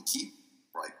what we need to keep,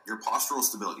 like your postural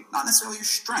stability, not necessarily your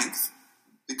strength,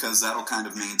 because that'll kind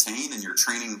of maintain, and your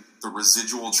training, the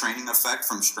residual training effect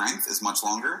from strength is much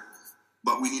longer.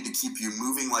 But we need to keep you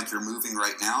moving like you're moving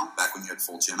right now, back when you had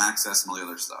full gym access and all the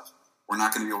other stuff. We're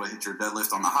not going to be able to hit your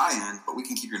deadlift on the high end, but we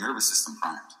can keep your nervous system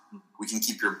primed. We can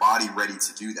keep your body ready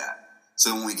to do that.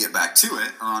 So when we get back to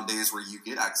it, or on days where you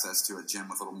get access to a gym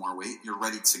with a little more weight, you're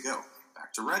ready to go.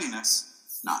 Back to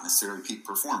readiness, not necessarily peak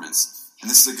performance. And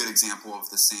this is a good example of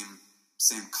the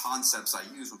same concepts I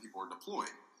use when people are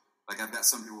deployed. Like I've got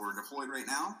some people who are deployed right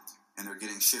now, and they're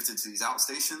getting shifted to these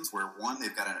outstations where, one,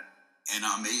 they've got an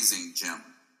amazing gym,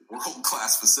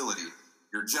 world-class facility.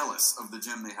 You're jealous of the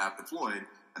gym they have deployed,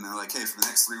 and they're like, hey, for the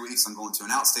next 3 weeks, I'm going to an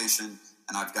outstation,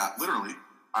 and I've got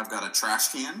a trash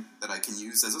can that I can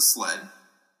use as a sled,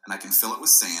 and I can fill it with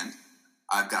sand.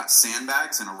 I've got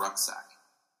sandbags and a rucksack.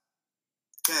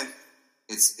 Okay,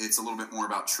 it's a little bit more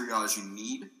about triaging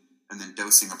need and then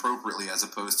dosing appropriately as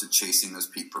opposed to chasing those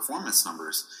peak performance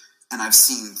numbers. And I've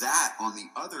seen that on the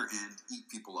other end eat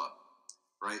people up,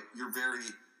 right? You're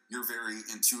very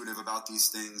intuitive about these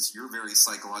things. You're very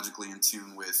psychologically in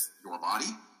tune with your body.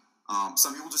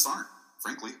 Some people just aren't,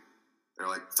 frankly. They're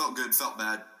like, felt good, felt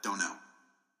bad, don't know.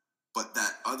 But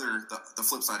that the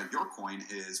flip side of your coin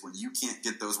is when you can't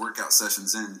get those workout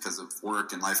sessions in because of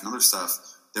work and life and other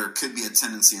stuff, there could be a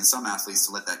tendency in some athletes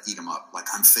to let that eat them up. Like,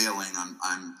 I'm failing,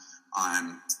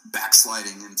 I'm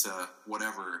backsliding into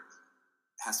whatever.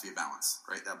 It has to be a balance,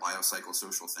 right? That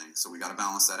biopsychosocial thing. So we got to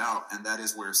balance that out. And that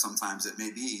is where sometimes it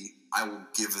may be, I will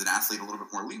give an athlete a little bit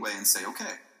more leeway and say,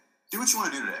 okay, do what you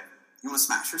want to do today. You want to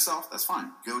smash yourself? That's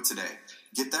fine. Go today.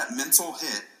 Get that mental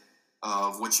hit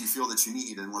of what you feel that you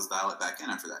need, and let's dial it back in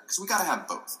after that. Because we got to have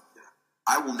both. Yeah.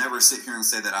 I will never sit here and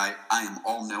say that I am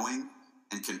all-knowing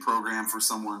and can program for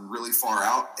someone really far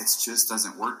out. It just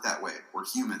doesn't work that way. We're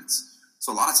humans.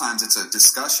 So a lot of times it's a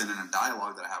discussion and a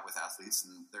dialogue that I have with athletes,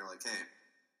 and they're like, hey,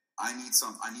 I need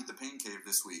the pain cave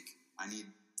this week. I need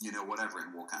whatever,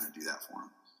 and we'll kind of do that for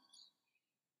them.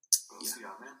 What else you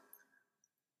got, man?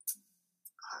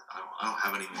 I don't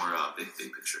have any more big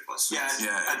picture questions.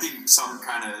 Yeah, I think some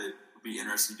kind of would be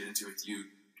interesting to get into with you.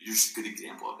 You're just a good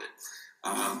example of it.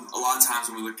 A lot of times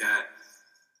when we look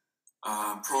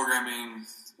at programming,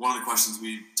 one of the questions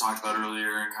we talked about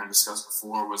earlier and kind of discussed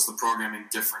before was the programming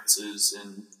differences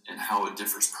and how it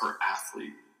differs per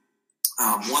athlete.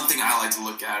 One thing I like to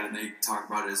look at, and they talk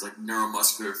about it, is like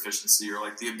neuromuscular efficiency, or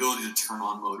like the ability to turn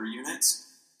on motor units,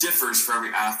 differs for every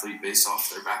athlete based off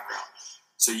their background.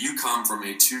 So you come from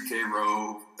a 2K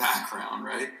row background,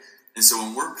 right? And so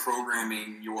when we're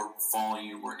programming your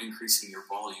volume or increasing your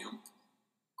volume,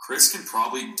 Chris can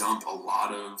probably dump a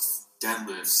lot of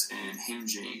deadlifts and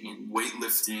hinging and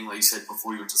weightlifting. Like you said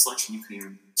before you went to selection, you couldn't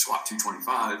even squat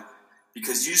 225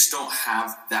 because you just don't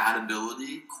have that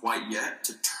ability quite yet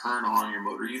to turn on your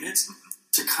motor units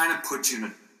to kind of put you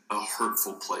in a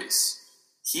hurtful place.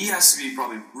 He has to be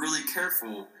probably really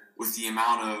careful with the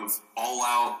amount of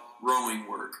all-out rowing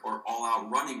work or all-out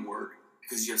running work,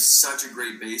 because you have such a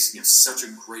great base and you have such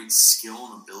a great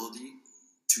skill and ability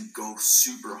to go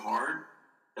super hard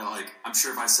that, like, I'm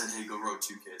sure if I said, hey, go row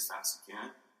 2K as fast as you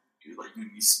can,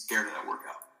 you'd be scared of that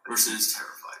workout. Versus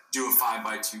terrified. Do a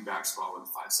 5x2 back squat with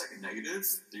a 5-second negative.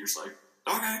 You're just like,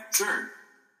 okay, sure.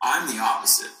 I'm the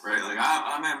opposite, right? Like,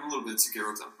 I'm a little bit 2K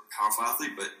rows. I'm a powerful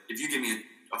athlete, but if you give me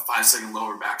a 5-second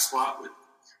lower back squat with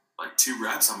like 2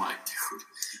 reps, I'm like, dude,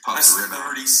 that's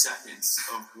 30 seconds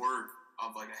of work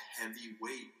of like a heavy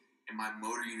weight, and my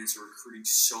motor units are recruiting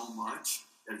so much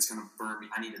that it's going to burn me.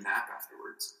 I need a nap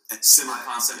afterwards. Similar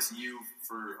concept to you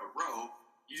for a row.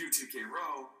 You do 2K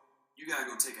row, you got to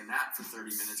go take a nap for 30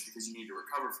 minutes because you need to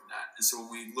recover from that. And so when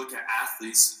we look at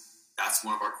athletes, that's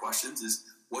one of our questions is,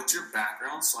 what's your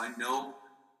background? So I know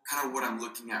kind of what I'm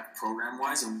looking at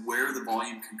program-wise and where the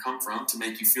volume can come from to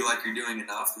make you feel like you're doing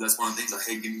enough. Because that's one of the things like,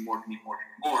 hey, give me more, give me more, give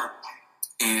me more.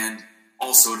 And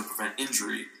also to prevent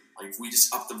injury. Like, if we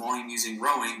just up the volume using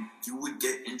rowing, you would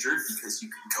get injured because you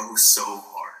can go so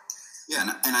hard. Yeah,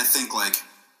 and I think, like,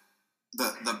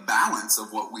 the balance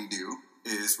of what we do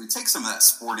is we take some of that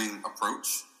sporting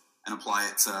approach and apply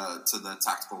it to the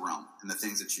tactical realm and the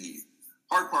things that you need.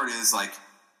 Hard part is, like,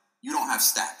 you don't have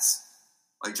stats.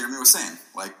 Like Jeremy was saying,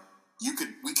 like, we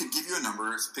could give you a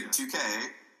number, pick 2K,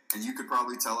 and you could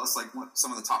probably tell us, like, what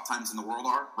some of the top times in the world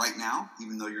are right now,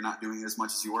 even though you're not doing as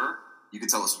much as you were. You could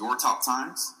tell us your top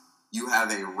times. You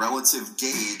have a relative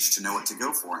gauge to know what to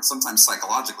go for, and sometimes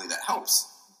psychologically that helps.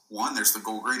 One, there's the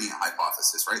goal gradient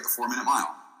hypothesis, right? The 4-minute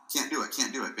mile. Can't do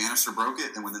it. Bannister broke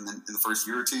it, and within the first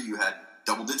year or two, you had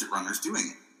double-digit runners doing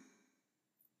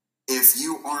it. If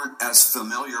you aren't as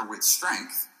familiar with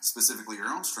strength, specifically your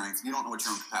own strength, you don't know what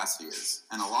your own capacity is.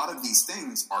 And a lot of these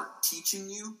things are teaching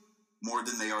you more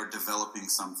than they are developing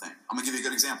something. I'm going to give you a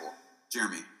good example.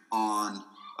 Jeremy, on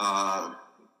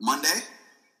Monday,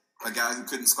 a guy who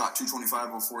couldn't squat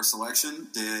 225 before selection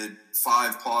did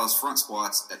 5 pause front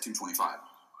squats at 225.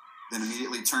 Then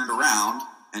immediately turned around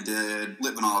and did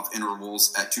Litvinov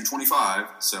intervals at 225.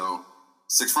 So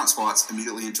 6 front squats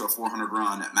immediately into a 400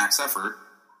 run at max effort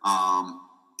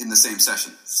in the same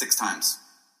session 6 times.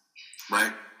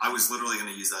 Right? I was literally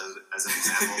going to use that as an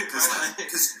example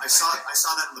because I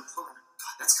saw that in the program.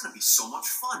 God, that's going to be so much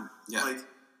fun. Yeah. Like,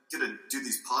 get to do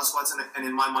these pause squats, and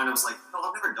in my mind, I was like, no,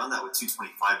 I've never done that with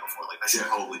 225 before. Like, I should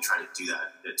probably try to do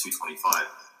that at 225.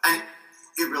 And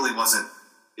it really wasn't.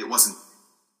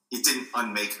 It didn't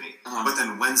unmake me. Uh-huh. But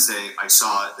then Wednesday, I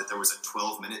saw that there was a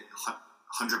 12-minute,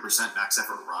 100% max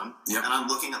effort run, and I'm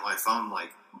looking at my phone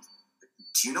like,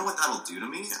 do you know what that'll do to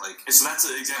me? Like, and so that's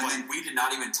an example. Like, we did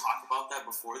not even talk about that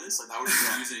before this. Like, that was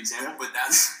just using an example, but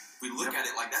that's, if we look at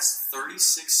it, like, that's 36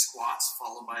 squats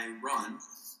followed by a run,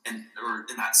 or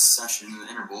in that session, in the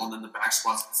interval, and then the back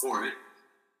squats before it.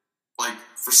 Like,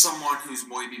 for someone who's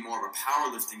maybe more of a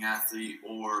powerlifting athlete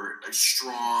or a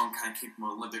strong, kind of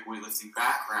capable Olympic weightlifting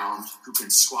background who can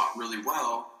squat really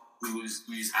well, we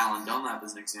use Alan Dunlap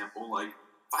as an example. Like,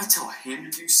 if I tell him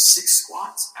to do 6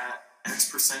 squats at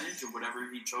X percentage of whatever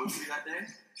he chose to do that day,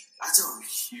 that's a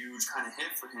huge kind of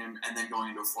hit for him, and then going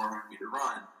into a 400-meter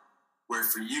run. Where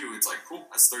for you, it's like, cool,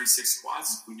 that's 36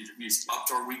 squats. We just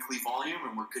upped our weekly volume,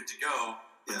 and we're good to go.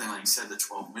 But then, like you said, the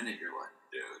 12-minute, you're like,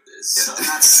 dude, this sucks. And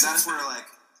that's where, like,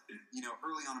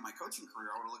 early on in my coaching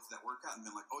career, I would have looked at that workout and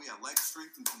been like, oh, yeah, leg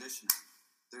strength and conditioning.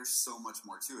 There's so much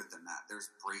more to it than that. There's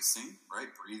bracing,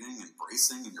 right? Breathing and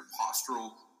bracing and your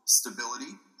postural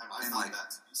stability. And I find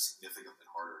that to be significantly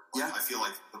harder. Like, I feel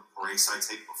like the brace I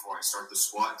take before I start the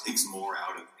squat takes more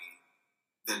out of me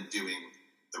than doing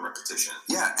the repetition.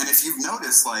 Yeah, and if you've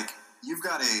noticed, like, you've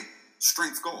got a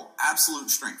strength goal,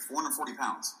 absolute strength, 440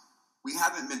 pounds. we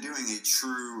haven't been doing a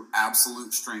true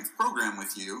absolute strength program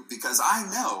with you because I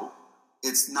know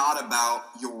it's not about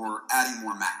your adding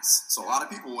more mass. So a lot of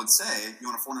people would say, you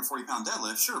want a 440-pound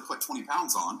deadlift? Sure, put 20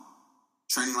 pounds on.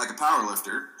 Training like a power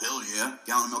lifter, hell yeah,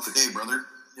 gallon of milk a day, brother.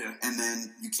 Yeah. And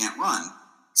then you can't run.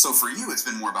 So for you, it's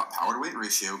been more about power to weight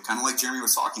ratio, kind of like Jeremy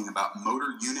was talking about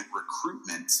motor unit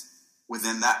recruitment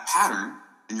within that pattern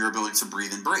and your ability to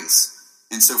breathe and brace.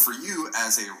 And so for you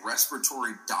as a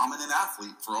respiratory dominant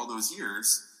athlete for all those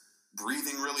years,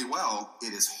 breathing really well,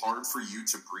 it is hard for you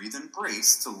to breathe and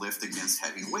brace to lift against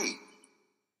heavy weight.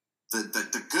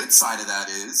 The good side of that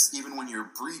is, even when you're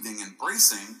breathing and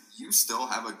bracing, you still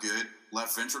have a good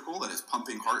left ventricle that is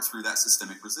pumping heart through that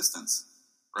systemic resistance,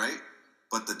 right?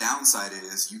 But the downside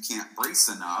is you can't brace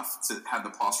enough to have the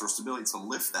postural stability to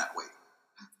lift that weight.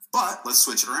 But let's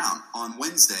switch it around. On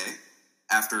Wednesday,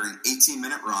 after an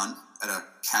 18-minute run at a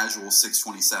casual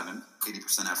 627,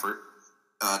 80% effort,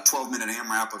 a 12-minute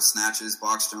AMRAP of snatches,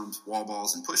 box jumps, wall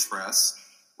balls, and push press,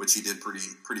 which he did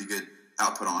pretty good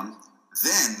output on.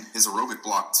 Then his aerobic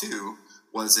block 2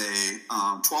 was a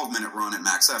 12-minute run at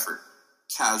max effort,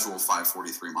 casual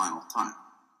 5:43 mile time.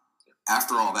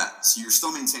 After all that, so you're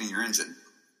still maintaining your engine.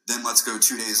 Then let's go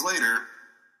 2 days later,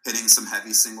 hitting some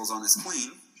heavy singles on his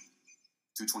clean,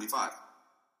 225.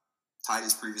 Tied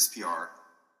his previous PR.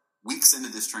 Weeks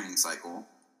into this training cycle,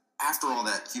 after all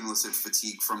that cumulative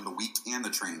fatigue from the week and the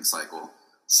training cycle,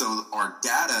 so our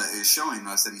data is showing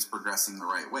us that he's progressing the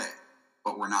right way.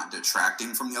 But we're not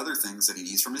detracting from the other things that he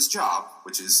needs from his job,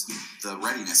 which is the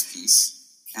readiness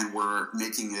piece, and we're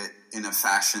making it in a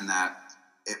fashion that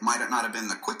it might not have been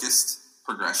the quickest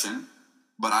progression,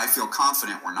 but I feel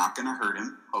confident we're not going to hurt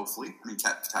him, hopefully. I mean,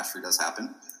 catastrophe does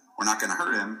happen. We're not going to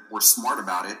hurt him. We're smart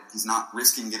about it. He's not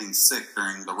risking getting sick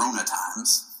during the Rona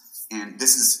times, and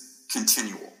this is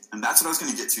continual. And that's what I was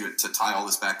going to get to tie all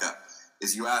this back up,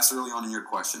 is you asked early on in your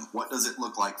question, what does it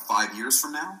look like 5 years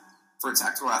from now? For a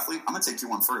tactical athlete, I'm going to take you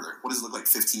one further. What does it look like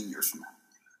 15 years from now?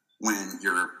 When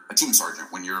you're a team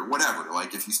sergeant, when you're whatever,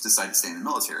 like if you decide to stay in the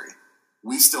military,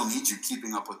 we still need you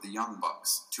keeping up with the young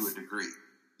bucks to a degree.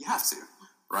 You have to,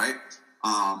 right?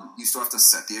 You still have to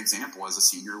set the example as a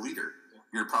senior leader.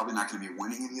 You're probably not going to be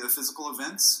winning any of the physical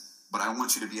events, but I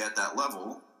want you to be at that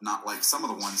level, not like some of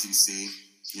the ones you see,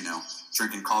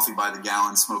 drinking coffee by the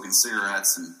gallon, smoking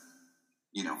cigarettes, and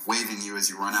waving to you as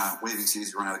you run out of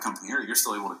the company area. You're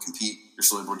still able to compete. You're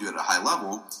still able to do it at a high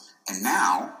level. And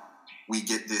now we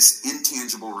get this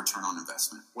intangible return on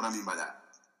investment. What do I mean by that?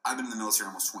 I've been in the military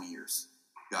almost 20 years.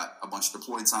 Got a bunch of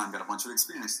deployed time, got a bunch of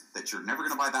experience that you're never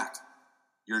going to buy back.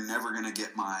 You're never going to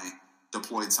get my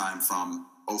deployed time from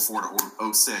 04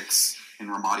 to 06 in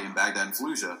Ramadi and Baghdad and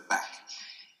Fallujah back.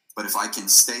 But if I can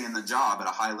stay in the job at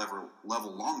a high level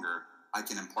longer, I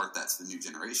can impart that to the new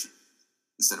generation.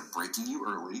 Instead of breaking you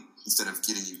early, instead of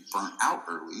getting you burnt out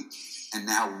early, and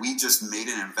now we just made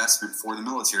an investment for the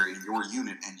military, your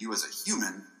unit, and you as a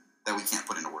human that we can't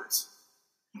put into words.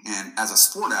 And as a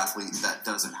sport athlete, that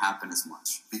doesn't happen as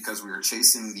much because we are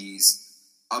chasing these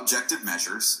objective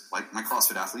measures, like my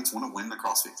CrossFit athletes want to win the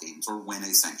CrossFit Games or win a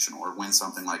sanctional or win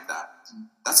something like that.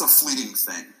 That's a fleeting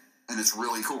thing, and it's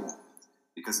really cool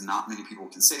because not many people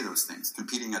can say those things.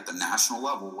 Competing at the national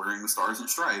level, wearing the stars and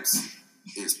stripes,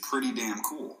 is pretty damn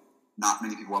cool. Not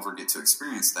many people ever get to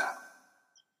experience that.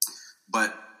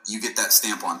 But you get that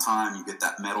stamp on time, you get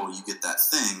that medal, you get that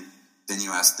thing, then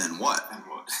you ask, then what? And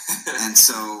what? And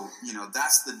so,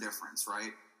 that's the difference,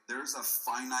 right? There's a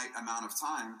finite amount of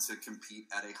time to compete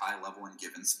at a high level in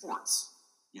given sports.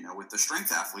 With the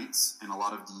strength athletes and a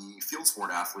lot of the field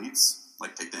sport athletes,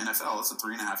 like take the NFL, it's a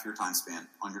 3.5-year time span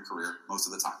on your career most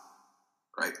of the time,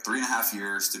 right? 3.5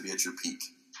 years to be at your peak,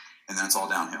 and then it's all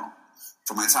downhill.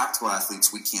 For my tactical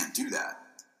athletes, we can't do that.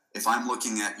 If I'm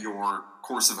looking at your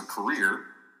course of a career,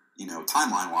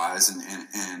 timeline-wise,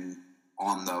 and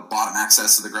on the bottom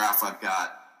axis of the graph, I've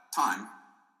got time.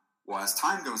 Well, as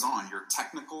time goes on, your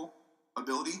technical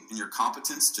ability and your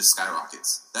competence just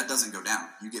skyrockets. That doesn't go down.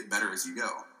 You get better as you go.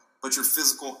 But your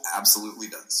physical absolutely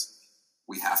does.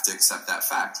 We have to accept that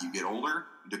fact. You get older,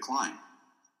 you decline.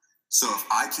 So if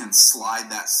I can slide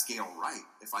that scale right,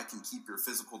 if I can keep your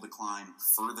physical decline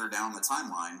further down the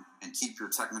timeline and keep your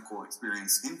technical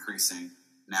experience increasing,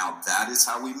 now that is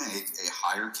how we make a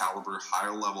higher caliber,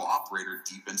 higher level operator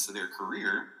deep into their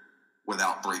career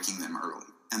without breaking them early.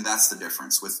 And that's the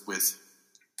difference. With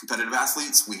competitive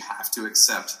athletes, we have to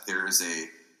accept there is a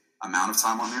amount of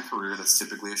time on their career that's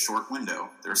typically a short window.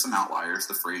 There are some outliers,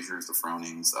 the Fraziers, the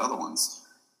Fronings, the other ones.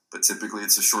 But typically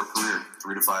it's a short career,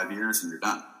 3 to 5 years, and you're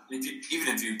done.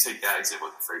 Even if you take that example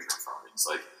with the Frazier and Fronings,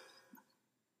 like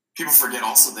people forget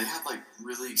also they had like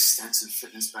really extensive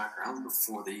fitness backgrounds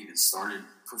before they even started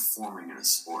performing in a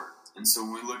sport. And so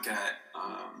when we look at,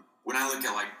 when I look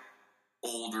at like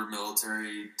older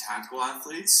military tactical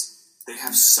athletes, they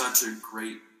have such a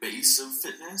great base of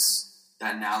fitness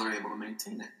that now they're able to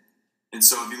maintain it. And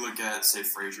so if you look at, say,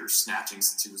 Frazier snatching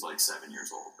since he was like 7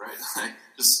 years old, right? Like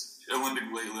just Olympic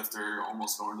weightlifter,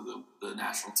 almost going to the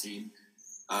national team.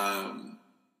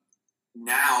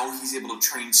 Now he's able to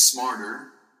train smarter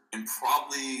and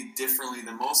probably differently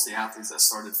than most of the athletes that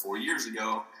started 4 years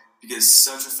ago, because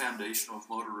such a foundation of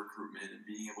motor recruitment and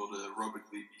being able to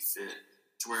aerobically be fit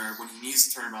to where when he needs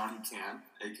to turn on, he can,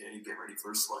 aka get ready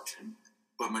for a selection.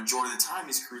 But majority of the time,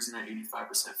 he's cruising at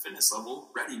 85% fitness level,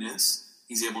 readiness.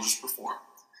 He's able to just perform.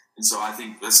 And so I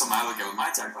think that's something I look at with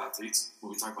my tactical athletes.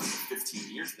 When we talk about the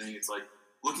 15 years thing, it's like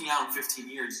looking out in 15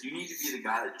 years, you need to be the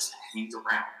guy that just hangs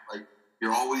around. Like,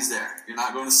 you're always there. You're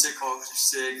not going to sick call because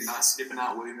you're sick. You're not skipping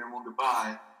out, waving everyone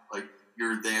goodbye. Like,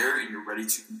 you're there and you're ready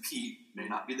to compete. May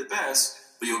not be the best,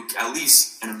 but you'll, at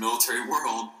least in a military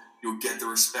world, you'll get the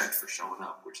respect for showing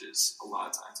up, which is a lot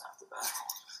of times after battle.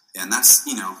 Yeah, and that's,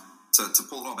 to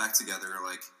pull it all back together,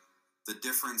 like the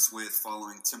difference with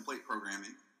following template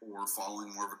programming or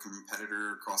following more of a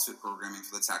competitor CrossFit programming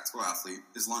for the tactical athlete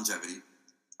is longevity,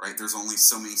 right? There's only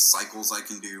so many cycles I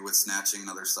can do with snatching and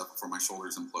other stuff before my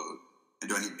shoulders implode. And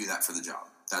do I need to do that for the job?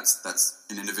 That's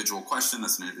an individual question.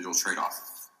 That's an individual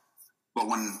trade-off. But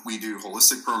when we do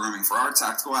holistic programming for our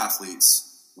tactical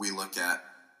athletes, we look at,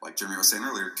 like Jeremy was saying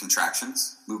earlier,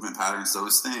 contractions, movement patterns,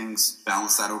 those things,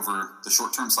 balance that over the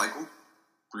short-term cycle,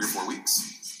 3 or 4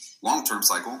 weeks, long-term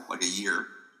cycle, like a year,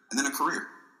 and then a career.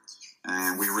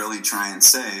 And we really try and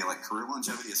say, like, career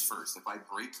longevity is first. If I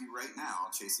break you right now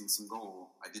chasing some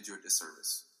goal, I did you a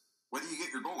disservice. Whether you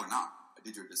get your goal or not, I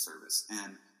did you a disservice.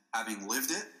 And having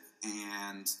lived it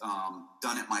and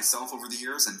done it myself over the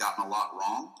years and gotten a lot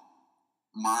wrong,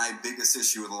 my biggest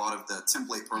issue with a lot of the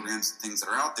template programs and things that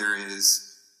are out there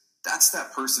is that's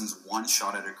that person's one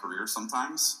shot at a career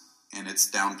sometimes, and it's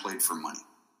downplayed for money.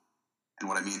 And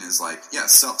what I mean is, like, yeah,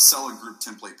 sell a group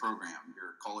template program.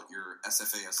 Call it your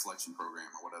SFAS selection program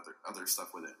or what other stuff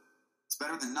with it. It's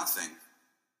better than nothing,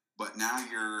 but now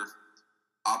you're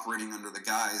operating under the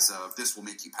guise of this will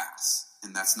make you pass,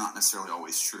 and that's not necessarily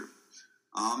always true.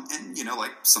 And,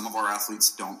 like some of our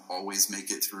athletes don't always make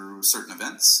it through certain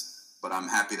events, but I'm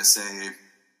happy to say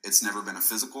it's never been a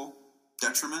physical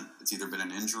detriment. It's either been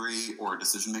an injury or a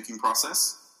decision-making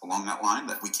process along that line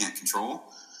that we can't control.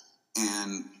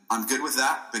 And I'm good with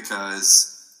that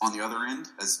because on the other end,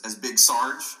 as Big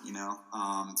Sarge,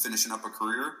 finishing up a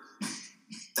career,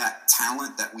 that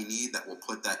talent that we need that will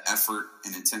put that effort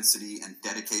and intensity and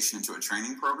dedication into a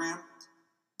training program,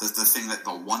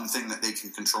 the one thing that they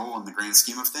can control in the grand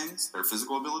scheme of things, their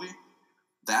physical ability,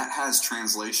 that has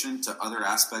translation to other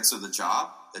aspects of the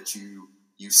job that you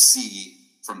see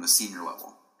from the senior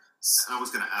level. I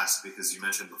was going to ask, because you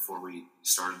mentioned before we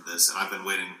started this, and I've been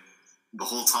waiting the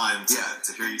whole time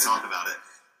to hear you talk about it,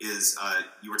 is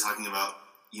you were talking about,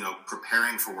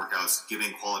 preparing for workouts,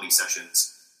 giving quality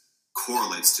sessions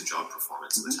correlates to job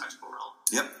performance in the tactical realm.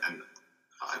 Yep. And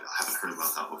I haven't heard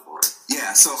about that before.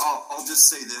 Yeah, so I'll just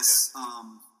say this,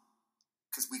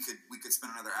 because we could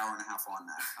spend another hour and a half on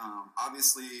that.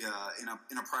 Obviously,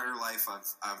 in a prior life,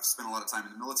 I've spent a lot of time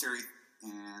in the military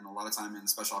and a lot of time in the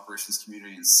special operations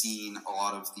community and seen a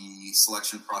lot of the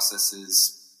selection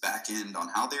processes back end on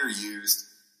how they're used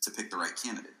to pick the right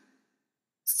candidate.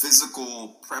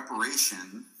 Physical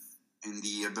preparation and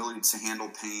the ability to handle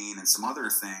pain and some other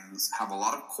things have a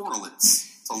lot of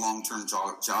correlates to long-term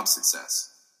job success.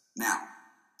 Now,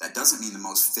 that doesn't mean the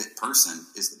most fit person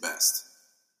is the best,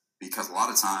 because a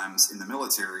lot of times in the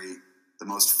military, the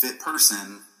most fit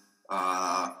person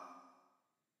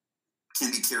can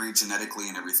be carried genetically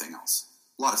and everything else.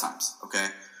 A lot of times, okay?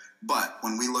 But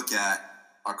when we look at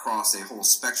across a whole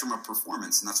spectrum of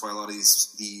performance, and that's why a lot of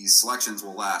these selections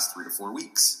will last 3 to 4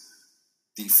 weeks,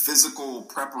 the physical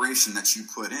preparation that you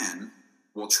put in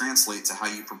will translate to how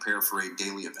you prepare for a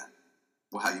daily event,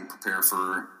 how you prepare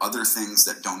for other things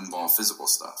that don't involve physical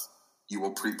stuff. You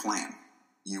will pre-plan.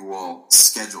 You will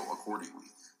schedule accordingly.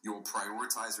 You will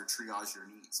prioritize or triage your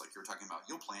needs. Like you were talking about,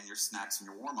 you'll plan your snacks and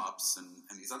your warm-ups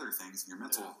and these other things in your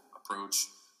mental approach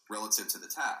relative to the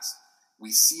task.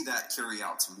 We see that carry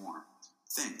out to more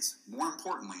things. More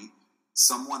importantly,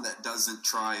 someone that doesn't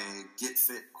try a get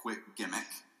fit quick gimmick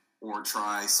or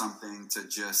try something to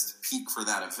just peak for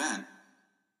that event,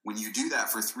 when you do that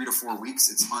for 3 to 4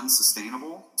 weeks, it's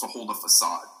unsustainable to hold a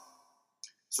facade.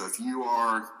 So if you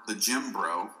are the gym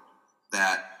bro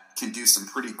that can do some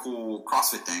pretty cool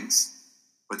CrossFit things,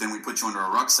 but then we put you under a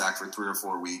rucksack for 3 or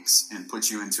 4 weeks and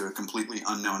put you into a completely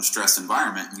unknown stress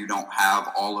environment. And you don't have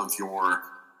all of your,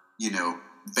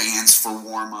 bands for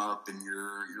warm up and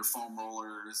your foam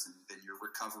rollers and then your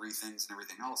recovery things and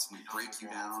everything else. And we break you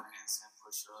down.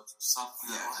 Push-ups or something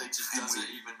that just doesn't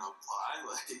even apply.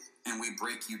 And we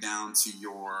break you down to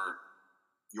your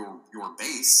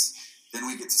base. Then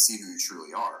we get to see who you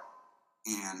truly are.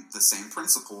 And the same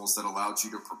principles that allowed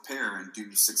you to prepare and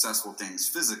do successful things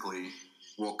physically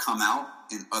will come out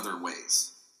in other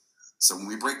ways. So when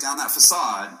we break down that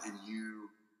facade and you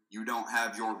don't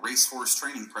have your racehorse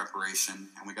training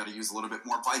preparation, and we got to use a little bit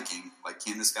more Viking, like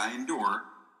can this guy endure?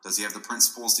 Does he have the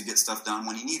principles to get stuff done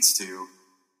when he needs to?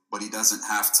 But he doesn't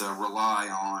have to rely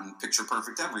on picture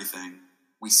perfect everything.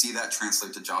 We see that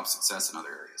translate to job success in other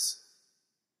areas.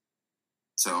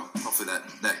 So hopefully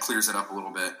that clears it up a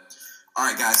little bit. All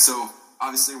right, guys. So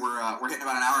obviously we're hitting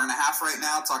about an hour and a half right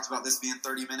now. Talked about this being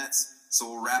 30 minutes. So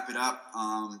we'll wrap it up.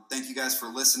 Thank you guys for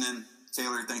listening.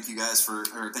 Taylor, thank you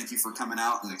for coming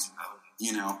out and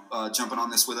jumping on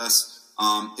this with us.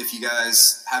 If you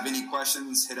guys have any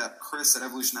questions, hit up Chris at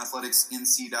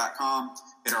evolutionathleticsnc.com.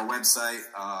 Hit our website.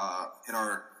 Hit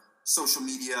our social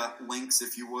media links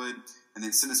if you would, and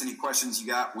then send us any questions you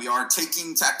got. We are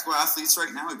taking tactical athletes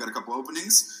right now. We've got a couple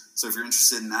openings, so if you're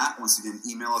interested in that, once again,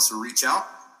 email us or reach out.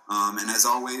 And as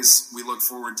always, we look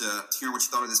forward to hearing what you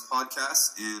thought of this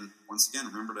podcast. And once again,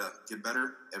 remember to get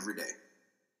better every day.